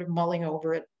are sort of mulling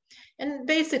over it. And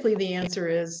basically the answer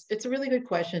is, it's a really good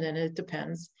question, and it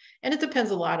depends. And it depends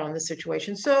a lot on the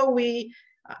situation. So we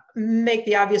make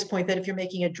the obvious point that if you're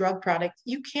making a drug product,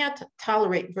 you can't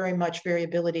tolerate very much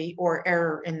variability or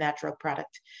error in that drug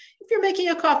product. If you're making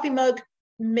a coffee mug,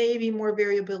 maybe more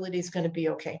variability is going to be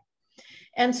okay.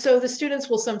 And so the students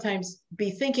will sometimes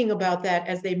be thinking about that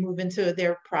as they move into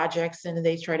their projects, and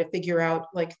they try to figure out,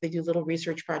 like they do little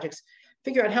research projects,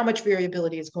 figure out how much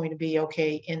variability is going to be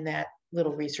okay in that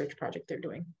little research project they're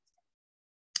doing.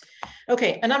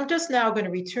 Okay, and I'm just now going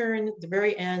to return at the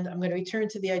very end. I'm going to return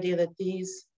to the idea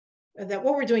that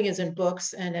what we're doing is in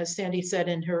books. And as Sandy said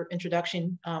in her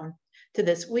introduction to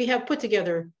this, we have put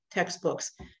together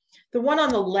textbooks. The one on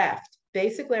the left,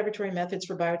 Basic Laboratory Methods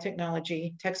for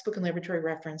Biotechnology, Textbook and Laboratory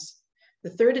Reference. The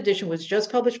third edition was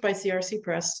just published by CRC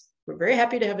Press. We're very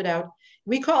happy to have it out.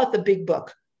 We call it the big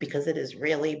book because it is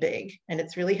really big and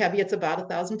it's really heavy. It's about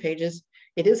 1,000 pages.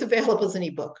 It is available as an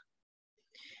ebook.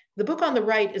 The book on the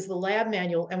right is the lab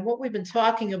manual, and what we've been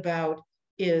talking about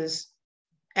is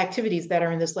activities that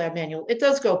are in this lab manual. It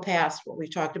does go past what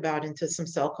we've talked about into some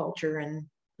cell culture and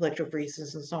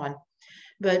electrophoresis and so on,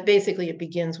 but basically it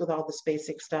begins with all this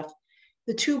basic stuff.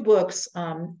 The two books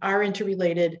are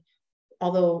interrelated,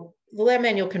 although the lab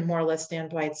manual can more or less stand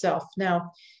by itself.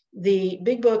 Now, the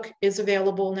big book is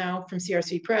available now from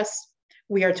CRC Press.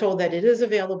 We are told that it is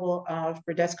available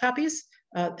for desk copies,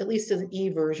 at least an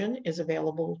e-version is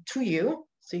available to you,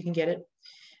 so you can get it.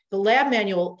 The lab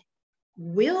manual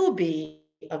will be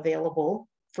available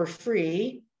for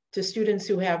free to students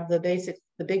who have the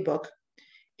big book.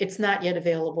 It's not yet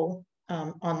available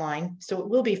online, so it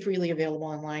will be freely available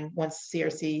online once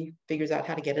CRC figures out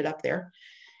how to get it up there.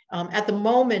 At the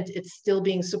moment, it's still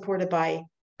being supported by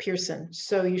Pearson.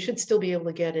 So you should still be able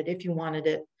to get it if you wanted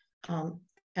it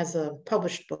as a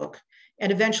published book.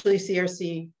 And eventually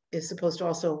CRC is supposed to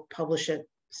also publish it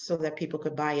so that people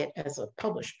could buy it as a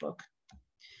published book,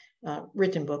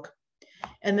 written book.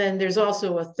 And then there's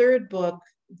also a third book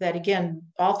that, again,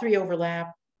 all three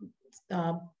overlap,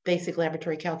 basic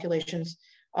laboratory calculations,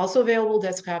 also available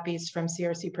desk copies from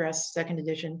CRC Press, second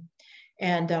edition.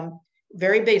 And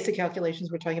very basic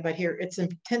calculations we're talking about here. It's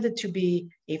intended to be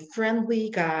a friendly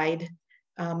guide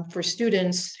for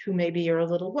students who maybe are a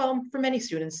little, well, for many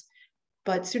students,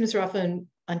 but students are often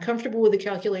uncomfortable with the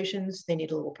calculations. They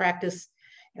need a little practice.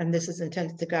 And this is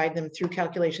intended to guide them through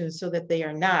calculations so that they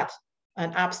are not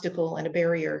an obstacle and a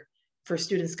barrier for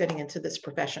students getting into this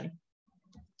profession.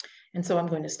 And so I'm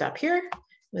going to stop here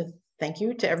with thank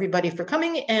you to everybody for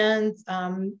coming and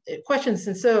questions.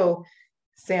 And so,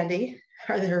 Sandy,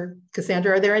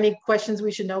 Cassandra, are there any questions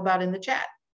we should know about in the chat?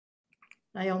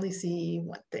 I only see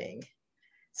one thing.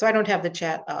 So I don't have the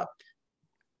chat up.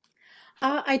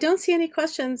 I don't see any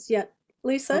questions yet,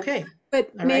 Lisa. Okay. But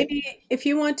All maybe right. if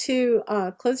you want to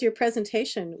close your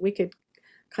presentation, we could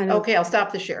kind of Okay, I'll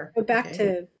stop the share. go back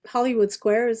to Hollywood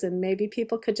Squares and maybe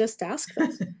people could just ask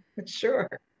them. Sure.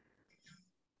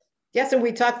 Yes, and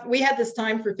we had this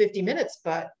time for 50 minutes,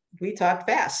 but we talked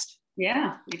fast.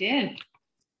 Yeah, we did.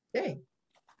 Okay.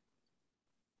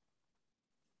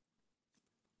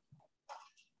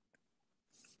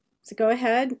 So go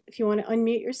ahead if you want to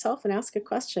unmute yourself and ask a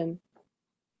question.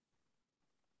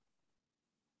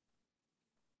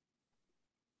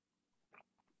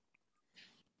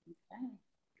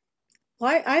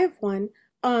 Well, I have one.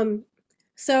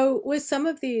 So with some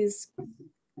of these,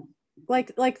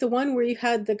 like the one where you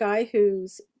had the guy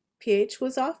whose pH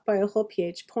was off by a whole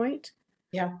pH point.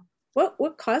 Yeah.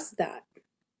 What caused that?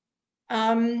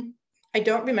 I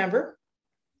don't remember,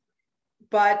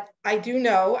 but I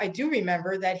do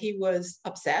remember that he was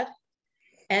upset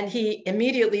and he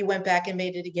immediately went back and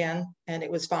made it again and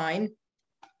it was fine.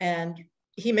 And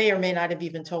he may or may not have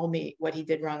even told me what he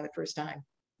did wrong the first time,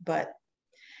 but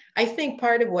I think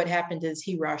part of what happened is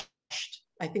he rushed.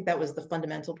 I think that was the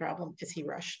fundamental problem, is he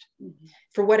rushed. Mm-hmm.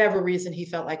 For whatever reason, he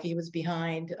felt like he was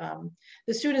behind.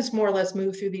 The students more or less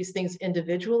move through these things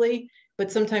individually,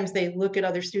 but sometimes they look at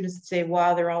other students and say,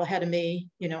 wow, they're all ahead of me.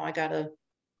 You know,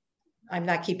 I'm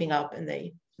not keeping up.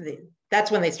 And that's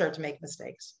when they start to make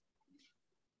mistakes.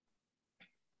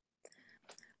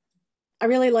 I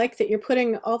really like that you're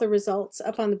putting all the results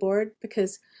up on the board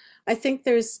because I think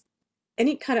there's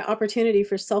any kind of opportunity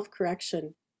for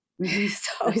self-correction. It's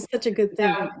always such a good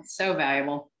thing. So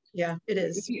valuable. Yeah, it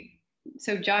is.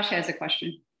 So Josh has a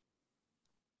question.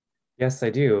 Yes, I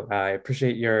do. I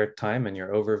appreciate your time and your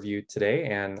overview today.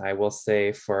 And I will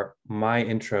say for my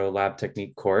intro lab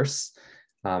technique course,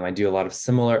 I do a lot of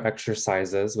similar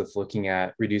exercises with looking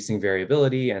at reducing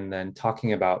variability and then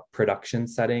talking about production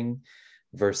setting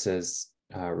versus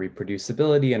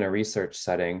reproducibility in a research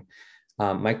setting.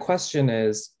 My question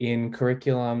is, in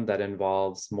curriculum that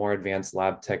involves more advanced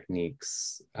lab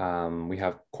techniques, we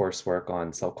have coursework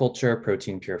on cell culture,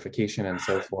 protein purification, and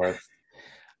so forth.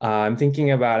 I'm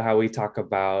thinking about how we talk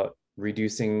about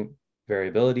reducing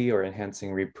variability or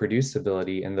enhancing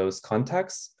reproducibility in those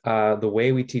contexts. The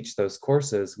way we teach those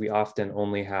courses, we often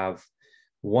only have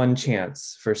one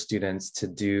chance for students to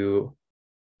do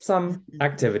some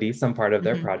activity, some part of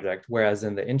their project, whereas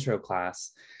in the intro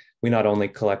class, we not only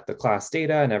collect the class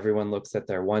data and everyone looks at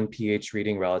their one pH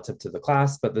reading relative to the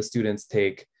class, but the students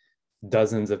take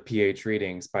dozens of pH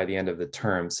readings by the end of the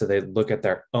term. So they look at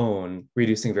their own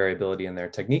reducing variability in their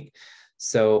technique.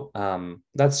 So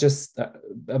that's just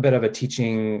a bit of a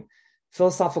teaching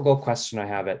philosophical question I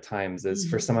have at times is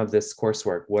for some of this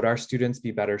coursework, would our students be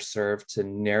better served to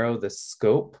narrow the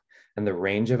scope and the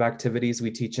range of activities we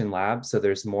teach in lab so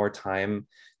there's more time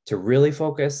to really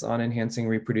focus on enhancing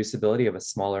reproducibility of a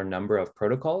smaller number of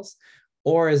protocols?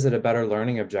 Or is it a better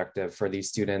learning objective for these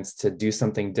students to do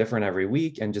something different every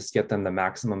week and just get them the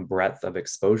maximum breadth of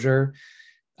exposure?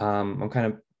 I'm kind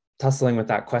of tussling with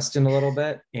that question a little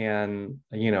bit. And,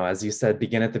 you know, as you said,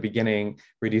 begin at the beginning,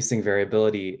 reducing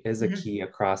variability is a key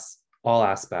across all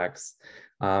aspects.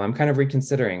 I'm kind of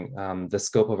reconsidering the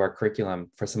scope of our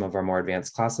curriculum for some of our more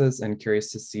advanced classes and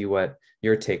curious to see what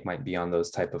your take might be on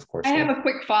those type of courses. I have a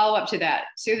quick follow-up to that.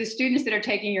 So the students that are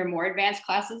taking your more advanced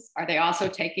classes, are they also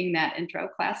taking that intro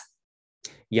class?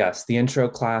 Yes, the intro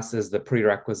class is the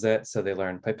prerequisite. So they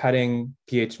learn pipetting,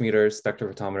 pH meters,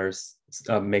 spectrophotometers,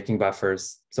 making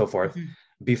buffers, so forth,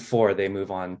 before they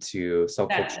move on to cell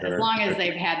culture. As long as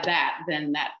they've had that,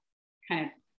 then that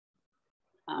kind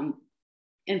of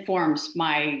informs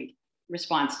my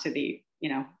response to the, you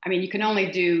know, I mean, you can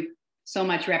only do so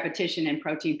much repetition and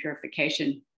protein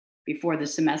purification before the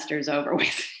semester is over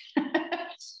with.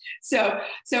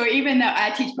 So even though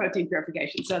I teach protein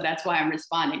purification, so that's why I'm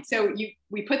responding. So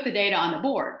we put the data on the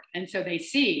board, and so they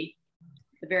see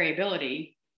the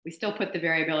variability. We still put the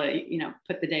variability,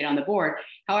 put the data on the board.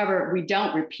 However, we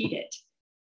don't repeat it.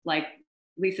 Like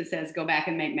Lisa says, go back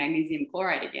and make magnesium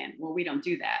chloride again. Well, we don't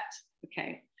do that.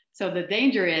 Okay. So the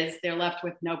danger is they're left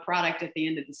with no product at the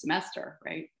end of the semester,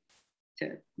 right?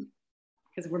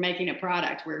 Because we're making a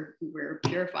product, we're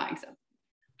purifying something.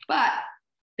 But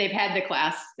they've had the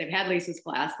class, they've had Lisa's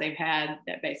class, they've had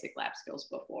that basic lab skills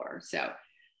before. So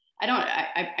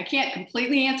I can't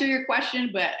completely answer your question,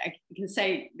 but I can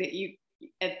say that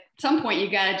at some point you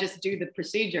got to just do the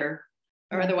procedure,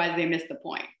 or otherwise they miss the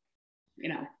point.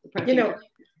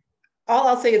 All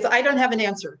I'll say is I don't have an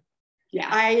answer. Yeah,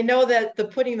 I know that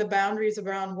putting the boundaries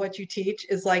around what you teach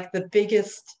is like the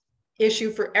biggest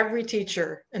issue for every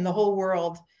teacher in the whole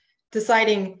world,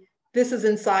 deciding this is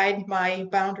inside my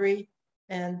boundary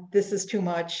and this is too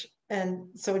much. And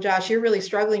so Josh, you're really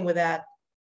struggling with that.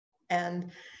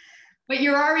 But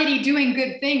you're already doing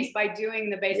good things by doing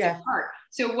the basic part.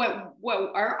 So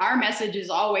what our message is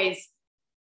always,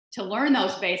 to learn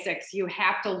those basics, you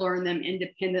have to learn them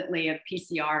independently of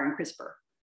PCR and CRISPR,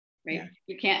 right? Yeah.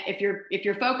 You can't, if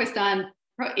you're focused on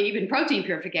even protein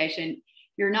purification,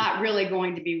 you're not really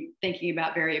going to be thinking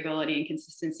about variability and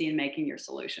consistency in making your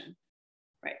solution,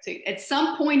 right? So at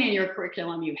some point in your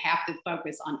curriculum, you have to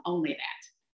focus on only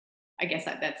that. I guess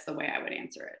that's the way I would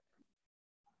answer it.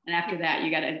 And after that,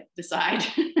 you got to decide.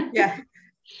 Yeah.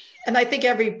 And I think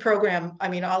every program, I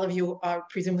mean, all of you are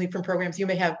presumably from programs, you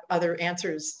may have other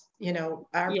answers.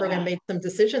 Our program made some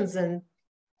decisions, and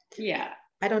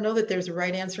I don't know that there's a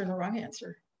right answer and a wrong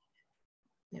answer.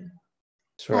 Yeah.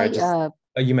 Sure.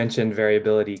 You mentioned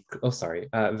variability.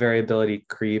 Variability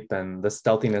creep and the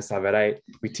stealthiness of it.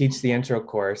 We teach the intro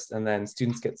course, and then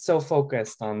students get so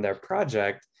focused on their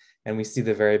project, and we see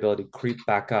the variability creep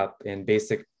back up in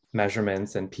basic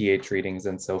measurements and pH readings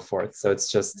and so forth. So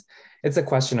it's a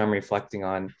question I'm reflecting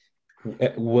on.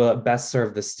 Will it best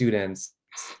serve the students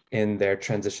in their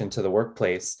transition to the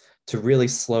workplace to really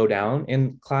slow down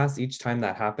in class each time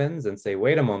that happens and say,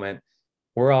 wait a moment,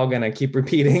 we're all going to keep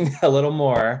repeating a little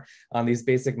more on these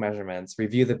basic measurements,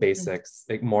 review the basics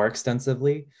more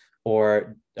extensively,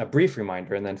 or a brief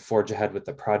reminder and then forge ahead with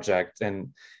the project.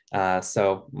 And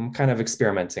so I'm kind of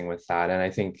experimenting with that. And I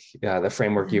think the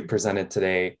framework you presented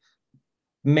today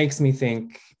makes me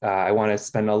think I want to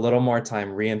spend a little more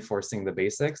time reinforcing the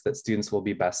basics, that students will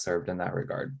be best served in that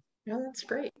regard. Yeah, that's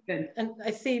great. Good. And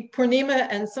I see Purnima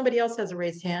and somebody else has a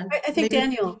raised hand. I think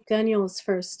Daniel is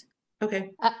first.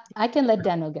 Okay. I can let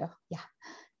Daniel go. Yeah.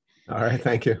 All right,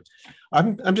 thank you.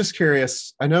 I'm just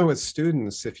curious. I know with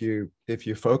students, if you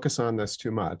focus on this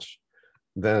too much,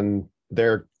 then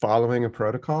they're following a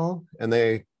protocol and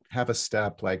they have a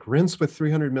step like rinse with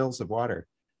 300 mils of water,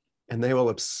 and they will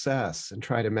obsess and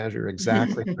try to measure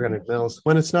exactly 300 mils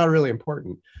when it's not really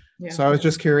important. Yeah. So I was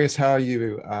just curious how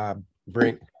you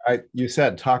you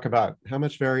said talk about how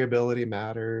much variability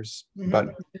matters,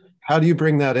 but how do you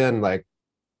bring that in? Like,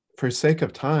 for sake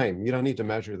of time, you don't need to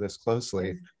measure this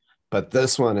closely, but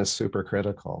this one is super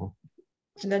critical.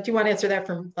 Jeanette, do you want to answer that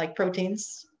from like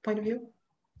proteins point of view?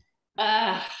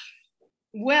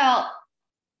 Well,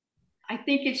 I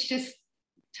think it's just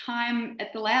time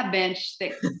at the lab bench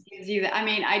that gives you that. I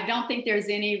mean, I don't think there's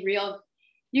any real,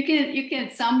 you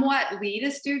can somewhat lead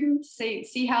a student,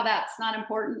 see how that's not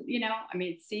important, I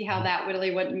mean, see how that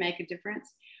really wouldn't make a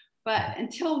difference. But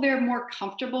until they're more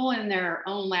comfortable in their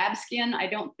own lab skin, I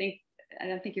don't think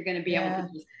you're going to be able to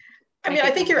just, I mean, I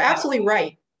think you're absolutely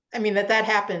right. I mean, that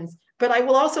happens. But I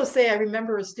will also say, I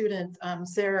remember a student,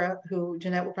 Sarah, who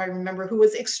Jeanette will probably remember, who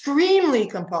was extremely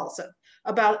compulsive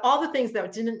about all the things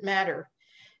that didn't matter.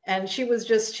 And she would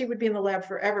be in the lab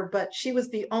forever, but she was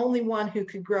the only one who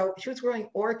could grow. She was growing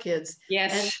orchids.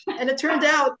 Yes. And it turned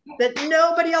out that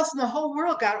nobody else in the whole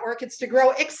world got orchids to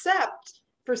grow except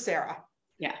for Sarah.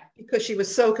 Yeah. Because she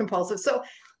was so compulsive. So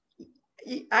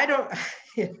I don't.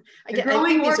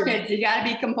 Growing orchids, you got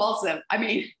to be compulsive. I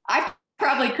mean, I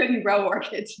probably couldn't grow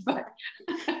orchids, but.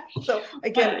 So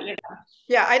again,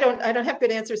 yeah, I don't have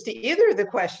good answers to either of the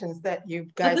questions that you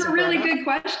guys. Those are really good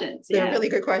questions. They're really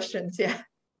good questions. Yeah.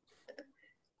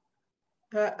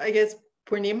 I guess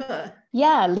Purnima.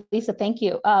 Yeah, Lisa, thank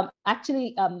you.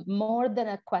 Actually, more than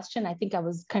a question, I think I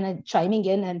was kind of chiming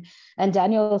in, and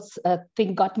Daniel's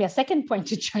thing got me a second point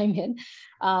to chime in.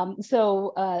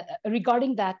 So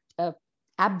regarding that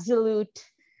absolute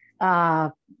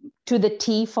to the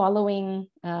T following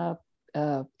to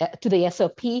the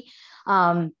SOP,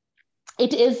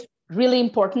 it is really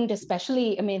important,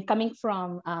 especially, I mean, coming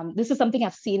from, this is something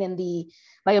I've seen in the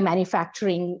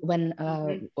biomanufacturing when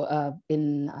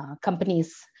in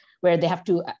companies where they have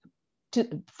to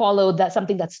follow that,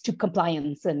 something that's to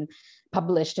compliance and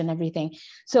published and everything.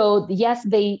 So yes,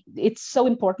 it's so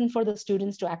important for the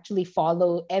students to actually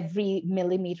follow every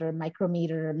millimeter,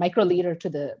 micrometer, microliter to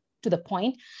the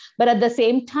point. But at the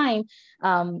same time,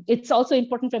 it's also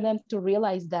important for them to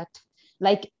realize that,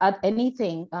 like at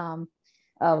anything,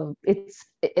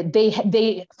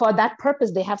 they for that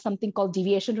purpose, they have something called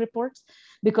deviation reports,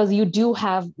 because you do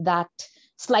have that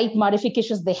slight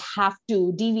modifications, they have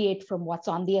to deviate from what's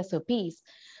on the SOPs.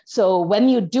 So when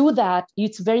you do that,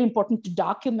 it's very important to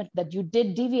document that you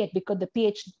did deviate because the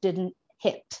pH didn't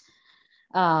hit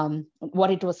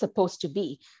what it was supposed to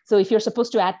be. So if you're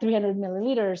supposed to add 300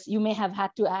 milliliters, you may have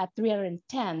had to add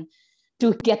 310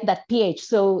 to get that pH.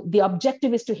 So the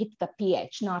objective is to hit the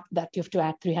pH, not that you have to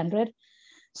add 300.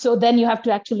 So then you have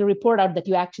to actually report out that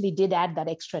you actually did add that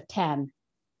extra 10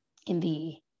 in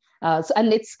the,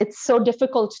 and it's so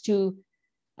difficult to,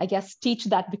 I guess, teach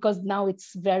that, because now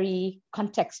it's very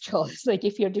contextual. It's like,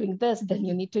 if you're doing this, then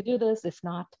you need to do this. If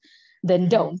not, then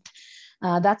don't.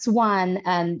 That's one.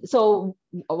 And so,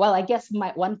 well, I guess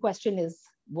my one question is,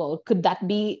 well, could that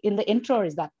be in the intro, or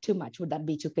is that too much? Would that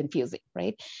be too confusing,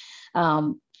 right?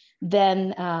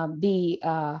 Then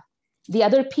the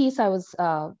other piece I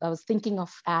was thinking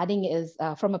of adding is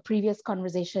from a previous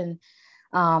conversation.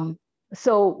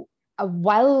 So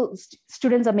while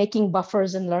students are making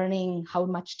buffers and learning how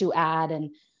much to add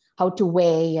and how to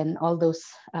weigh and all those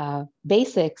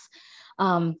basics,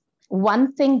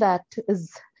 one thing that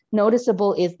is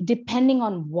noticeable is, depending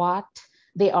on what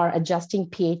they are adjusting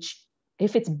pH,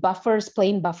 if it's buffers,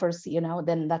 plain buffers,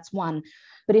 then that's one.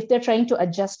 But if they're trying to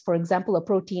adjust, for example, a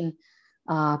protein,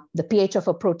 the pH of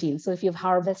a protein. So if you've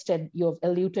harvested, you've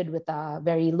eluted with a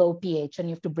very low pH and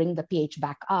you have to bring the pH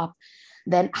back up,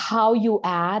 then how you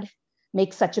add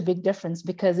makes such a big difference,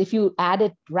 because if you add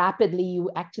it rapidly,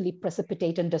 you actually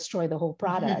precipitate and destroy the whole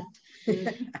product.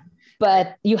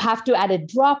 But you have to add it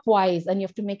drop-wise, and you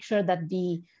have to make sure that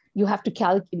you have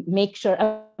to make sure,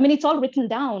 I mean, it's all written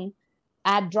down,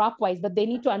 add drop-wise, but they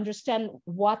need to understand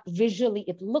what visually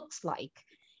it looks like.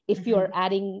 If you're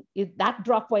adding, if that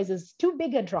drop-wise is too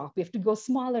big a drop, you have to go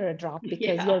smaller a drop,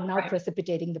 because you're now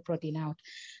precipitating the protein out.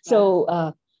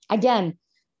 So again,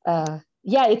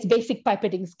 yeah, it's basic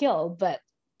pipetting skill, but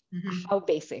how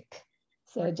basic?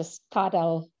 So I just thought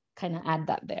I'll kind of add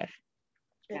that there.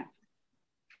 Yeah.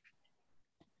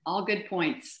 All good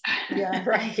points. Yeah,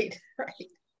 right.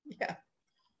 Yeah.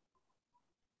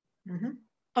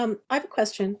 I have a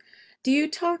question. Do you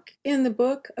talk in the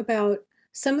book about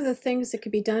some of the things that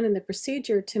could be done in the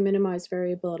procedure to minimize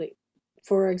variability?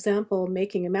 For example,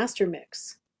 making a master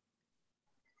mix.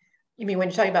 You mean when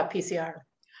you're talking about PCR?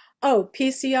 Oh,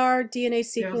 PCR, DNA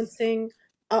sequencing,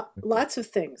 lots of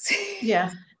things.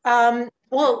 Yeah.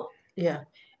 Well, yeah,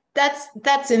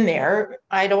 that's in there.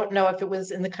 I don't know if it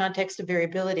was in the context of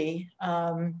variability.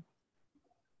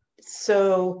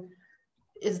 So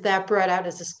is that brought out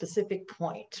as a specific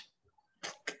point?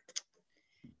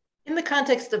 In the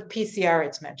context of PCR,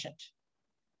 it's mentioned.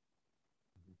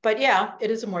 But yeah,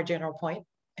 it is a more general point.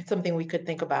 It's something we could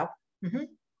think about.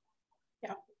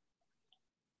 Yeah.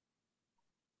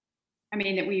 I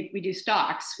mean, that we do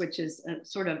stocks, which is a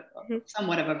sort of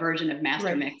somewhat of a version of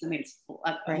master mix. I mean, it's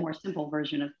a more simple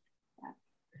version of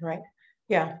that. Right.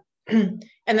 Yeah. And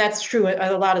that's true.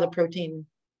 A lot of the protein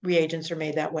reagents are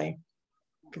made that way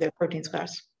for their protein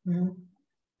class.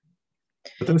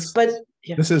 But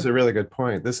this is a really good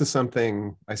point. This is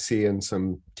something I see in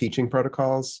some teaching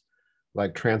protocols,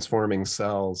 like transforming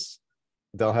cells.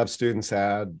 They'll have students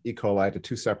add E. coli to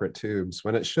 2 separate tubes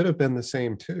when it should have been the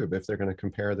same tube if they're going to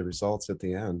compare the results at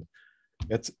the end.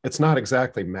 It's not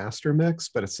exactly master mix,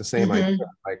 but it's the same idea.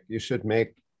 Like, you should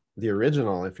make the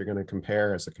original if you're going to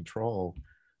compare as a control,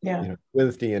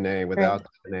 with DNA, without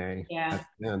DNA at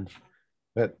the end.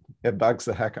 But it bugs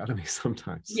the heck out of me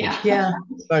sometimes. So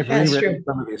I've rewritten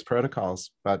some of these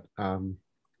protocols, but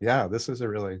yeah, this is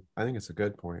I think it's a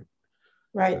good point.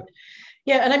 Right.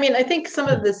 Yeah. And I mean, I think some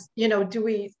of this,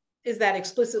 is that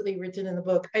explicitly written in the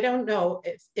book? I don't know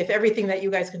if everything that you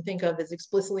guys can think of is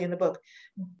explicitly in the book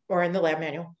or in the lab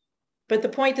manual. But the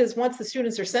point is, once the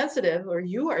students are sensitive, or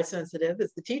you are sensitive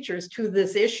as the teachers to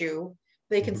this issue,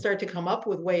 they can start to come up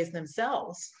with ways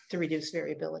themselves to reduce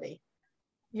variability.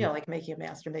 Like making a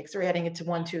master mix or adding it to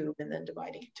 1 tube and then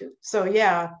dividing it 2. So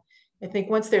yeah, I think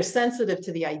once they're sensitive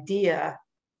to the idea,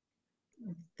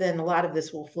 then a lot of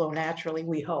this will flow naturally,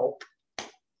 we hope,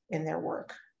 in their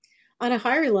work. on a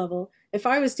higher level, if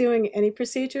I was doing any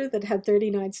procedure that had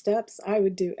 39 steps, I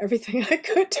would do everything I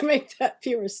could to make that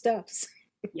fewer steps.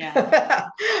 Yeah.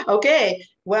 Okay.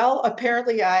 Well,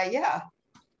 apparently yeah.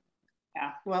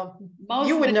 Well, Most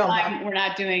you of would the know. time we're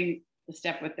not doing the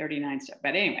step with 39 steps,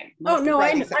 but anyway. Oh, no,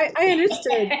 Right, I exactly.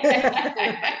 understood.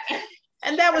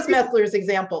 And that was Methler's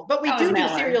example, but we That was do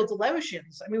Methler. serial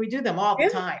dilutions. I mean, we do them all the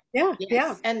time. Yeah, Yes.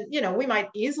 yeah. And, you know, we might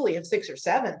easily have 6 or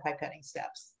 7 pipetting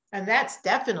steps. And that's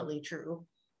definitely true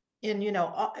in, you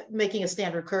know, making a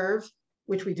standard curve,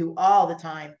 which we do all the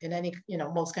time in any, you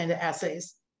know, most kind of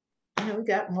assays. You know, we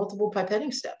got multiple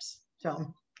pipetting steps.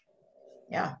 So,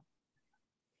 yeah.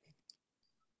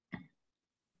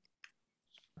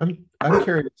 I'm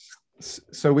curious.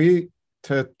 So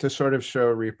to sort of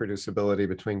show reproducibility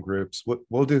between groups,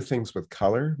 we'll do things with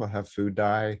color. We'll have food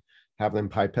dye, have them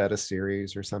pipette a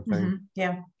series or something.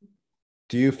 Yeah.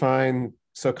 Do you find,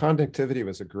 so conductivity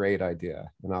was a great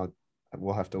idea, and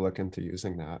we'll have to look into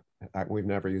using that. We've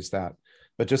never used that,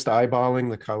 but just eyeballing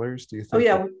the colors, do you think? Oh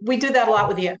yeah, we do that a lot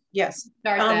with the, yes.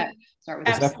 Start with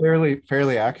Is that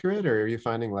fairly accurate, or are you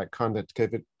finding like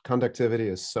conductivity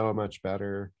is so much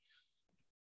better?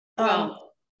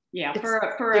 Well, yeah, for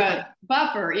a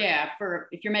buffer, yeah, for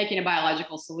if you're making a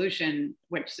biological solution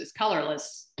which is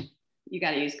colorless, you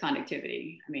got to use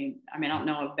conductivity. I mean, I don't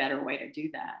know a better way to do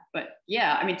that, but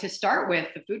yeah, I mean, to start with,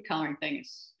 the food coloring thing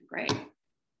is great.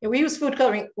 Yeah, we use food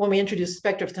coloring when we introduce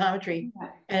spectrophotometry,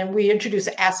 and we introduce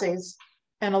assays.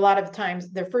 And a lot of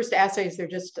times, their first assays, they're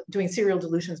just doing serial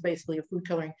dilutions, basically, of food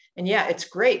coloring. And yeah, it's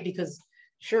great because,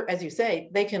 sure, as you say,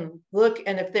 they can look,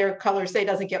 and if their color, say,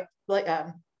 doesn't get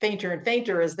fainter and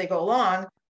fainter as they go along,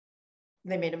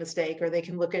 they made a mistake, or they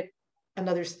can look at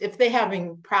another, if they're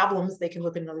having problems, they can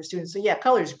look at another student. So yeah,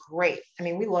 color is great. I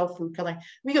mean, we love food coloring.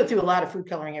 We go through a lot of food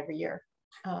coloring every year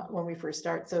when we first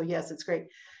start. So yes, it's great.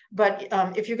 But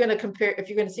if you're going to compare, if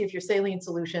you're going to see if your saline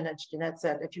solution, as Jeanette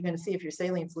said, if you're going to see if your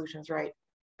saline solution is right,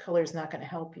 color is not going to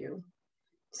help you.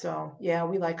 So yeah,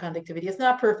 we like conductivity. It's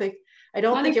not perfect. I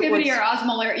don't think it works. Conductivity or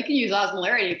osmolarity, you can use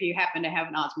osmolarity if you happen to have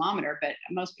an osmometer, but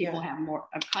most people have more,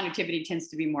 conductivity tends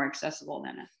to be more accessible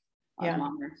than an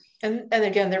osmometer. And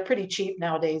again, they're pretty cheap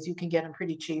nowadays. You can get them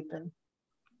pretty cheap, and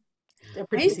they're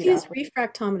pretty easy. I used to use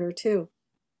refractometer too.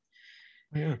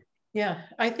 Yeah. Yeah,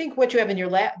 I think what you have in your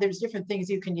lab, there's different things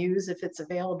you can use if it's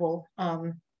available.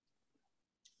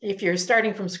 If you're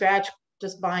starting from scratch,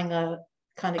 just buying a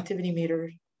conductivity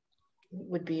meter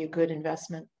would be a good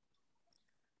investment.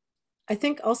 I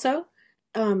think also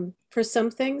for some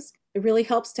things, it really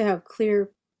helps to have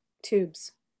clear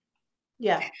tubes.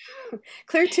 Yeah.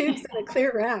 Clear tubes and a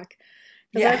clear rack.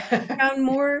 Yeah. I found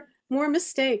more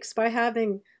mistakes by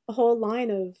having a whole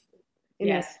line of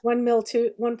 1 mil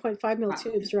tube, 1.5 mil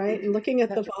tubes, right? And looking at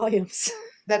the volumes.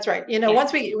 That's right. You know,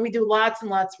 once we do lots and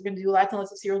lots, we're going to do lots and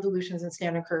lots of serial dilutions and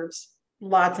standard curves.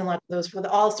 Lots and lots of those for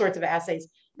all sorts of assays.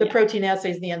 The protein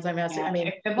assays, the enzyme assays. I mean,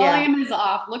 if the volume is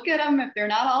off, look at them. If they're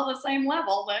not all the same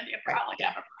level, then you probably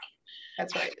have a problem.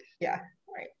 That's right. Yeah.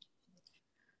 Right.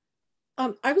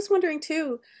 I was wondering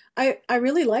too, I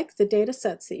really like the data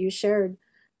sets that you shared.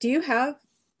 Do you have,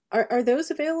 are those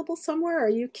available somewhere? Are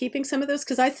you keeping some of those?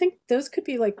 Because I think those could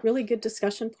be like really good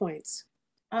discussion points.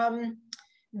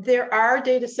 There are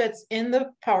data sets in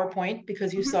the PowerPoint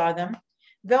because you saw them.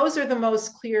 Those are the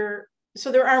most clear.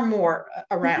 So there are more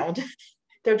around.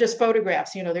 They're just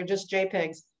photographs, you know, they're just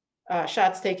JPEGs,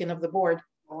 shots taken of the board.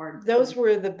 Those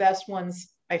were the best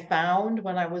ones I found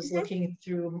when I was looking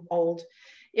through old.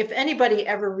 If anybody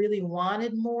ever really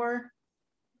wanted more,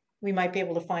 we might be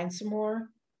able to find some more.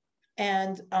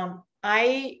 And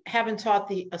I haven't taught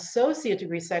the associate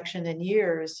degree section in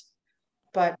years,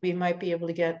 but we might be able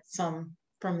to get some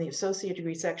from the associate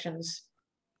degree sections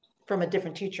from a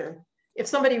different teacher. If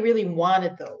somebody really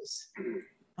wanted those,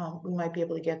 we might be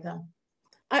able to get them.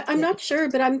 I'm not sure,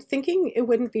 but I'm thinking it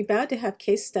wouldn't be bad to have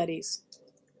case studies.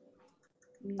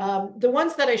 The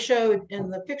ones that I showed in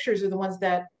the pictures are the ones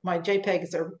that my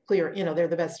JPEGs are clear, you know, they're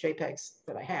the best JPEGs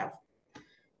that I have.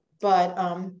 But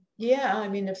yeah, I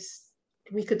mean, if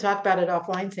we could talk about it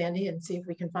offline, Sandy, and see if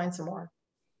we can find some more.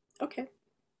 Okay.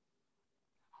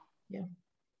 Yeah.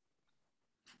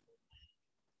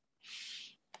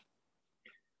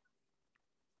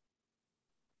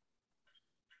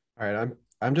 All right,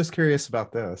 I'm just curious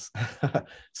about this.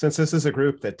 Since this is a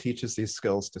group that teaches these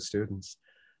skills to students,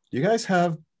 do you guys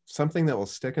have something that will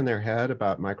stick in their head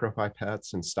about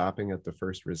micropipettes and stopping at the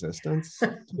first resistance?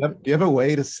 Do you have a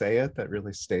way to say it that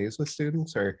really stays with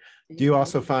students, or do you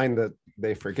also find that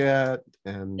they forget?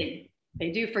 And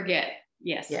they do forget.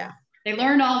 Yes. Yeah. They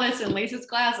learned all this in Lisa's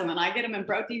class, and then I get them in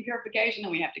protein purification,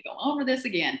 and we have to go over this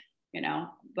again. You know,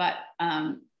 but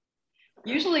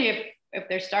Usually if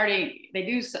they're starting, they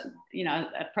do some, you know,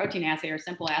 a protein assay or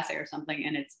simple assay or something,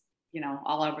 and it's, you know,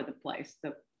 all over the place.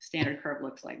 The standard curve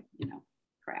looks like, you know,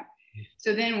 crap.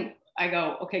 So then I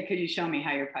go, okay, could you show me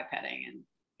how you're pipetting? And,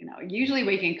 you know, usually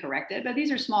we can correct it, but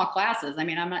these are small classes. I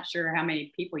mean, I'm not sure how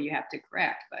many people you have to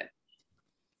correct, but,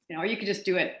 you know, or you could just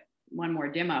do it one more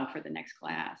demo for the next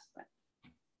class. But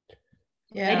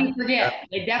Yeah. they do forget.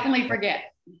 They definitely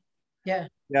forget. Yeah.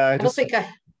 Yeah, I don't think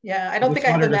I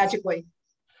have a magic way.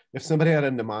 If somebody had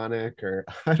a mnemonic or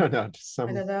I don't know, just I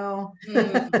some. don't know.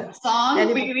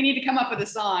 Song? We need to come up with a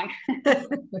song.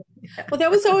 Well,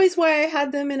 that was always why I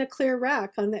had them in a clear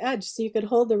rack on the edge, so you could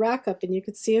hold the rack up and you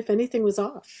could see if anything was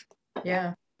off.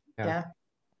 Yeah. Yeah. Yeah.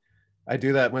 I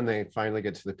do that when they finally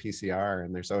get to the PCR,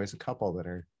 and there's always a couple that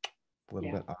are a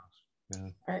little bit off. Yeah.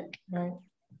 Right. Right.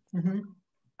 Mm-hmm.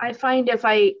 I find if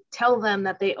I tell them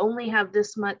that they only have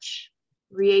this much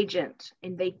reagent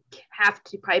and they have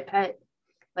to pipette,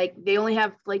 like they only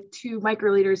have like 2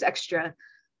 microliters extra,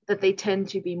 that they tend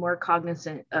to be more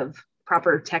cognizant of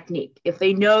proper technique if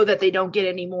they know that they don't get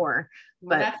any more.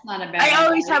 Well, But that's not a bad I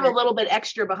always idea. have a little bit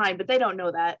extra behind, but they don't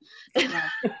know that. Yeah.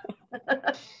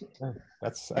 Yeah,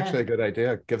 that's actually a good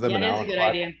idea. Give them Yeah, an it is a good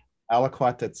idea.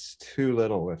 aliquot that's too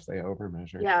little if they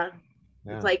overmeasure. Yeah.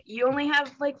 Yeah. It's like you only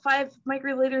have like 5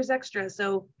 microliters extra,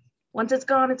 so once it's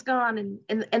gone, it's gone,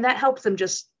 and that helps them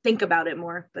just think about it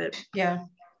more. But Yeah.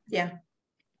 Yeah.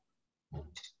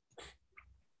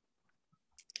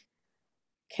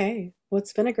 Okay, well,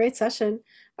 it's been a great session.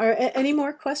 Are any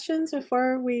more questions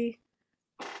before we?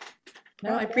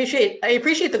 No, I appreciate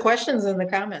the questions and the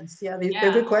comments. Yeah,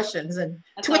 they're good questions, and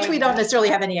That's to which we always don't good. necessarily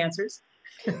have any answers.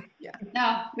 Yeah.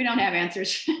 No, we don't have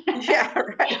answers. Yeah.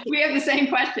 Right. We have the same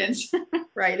questions.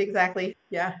 Right. Exactly.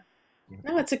 Yeah.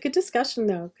 No, it's a good discussion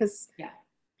though, because Yeah.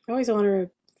 I always want to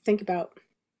think about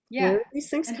Yeah. where these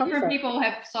things And come different from. people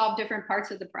have solved different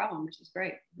parts of the problem, which is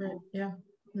great. Right. Yeah.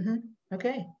 Mm-hmm.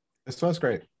 Okay. This was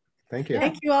great. Thank you.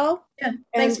 Thank you all. Yeah.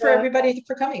 Thanks And, for everybody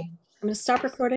for coming. I'm going to stop recording.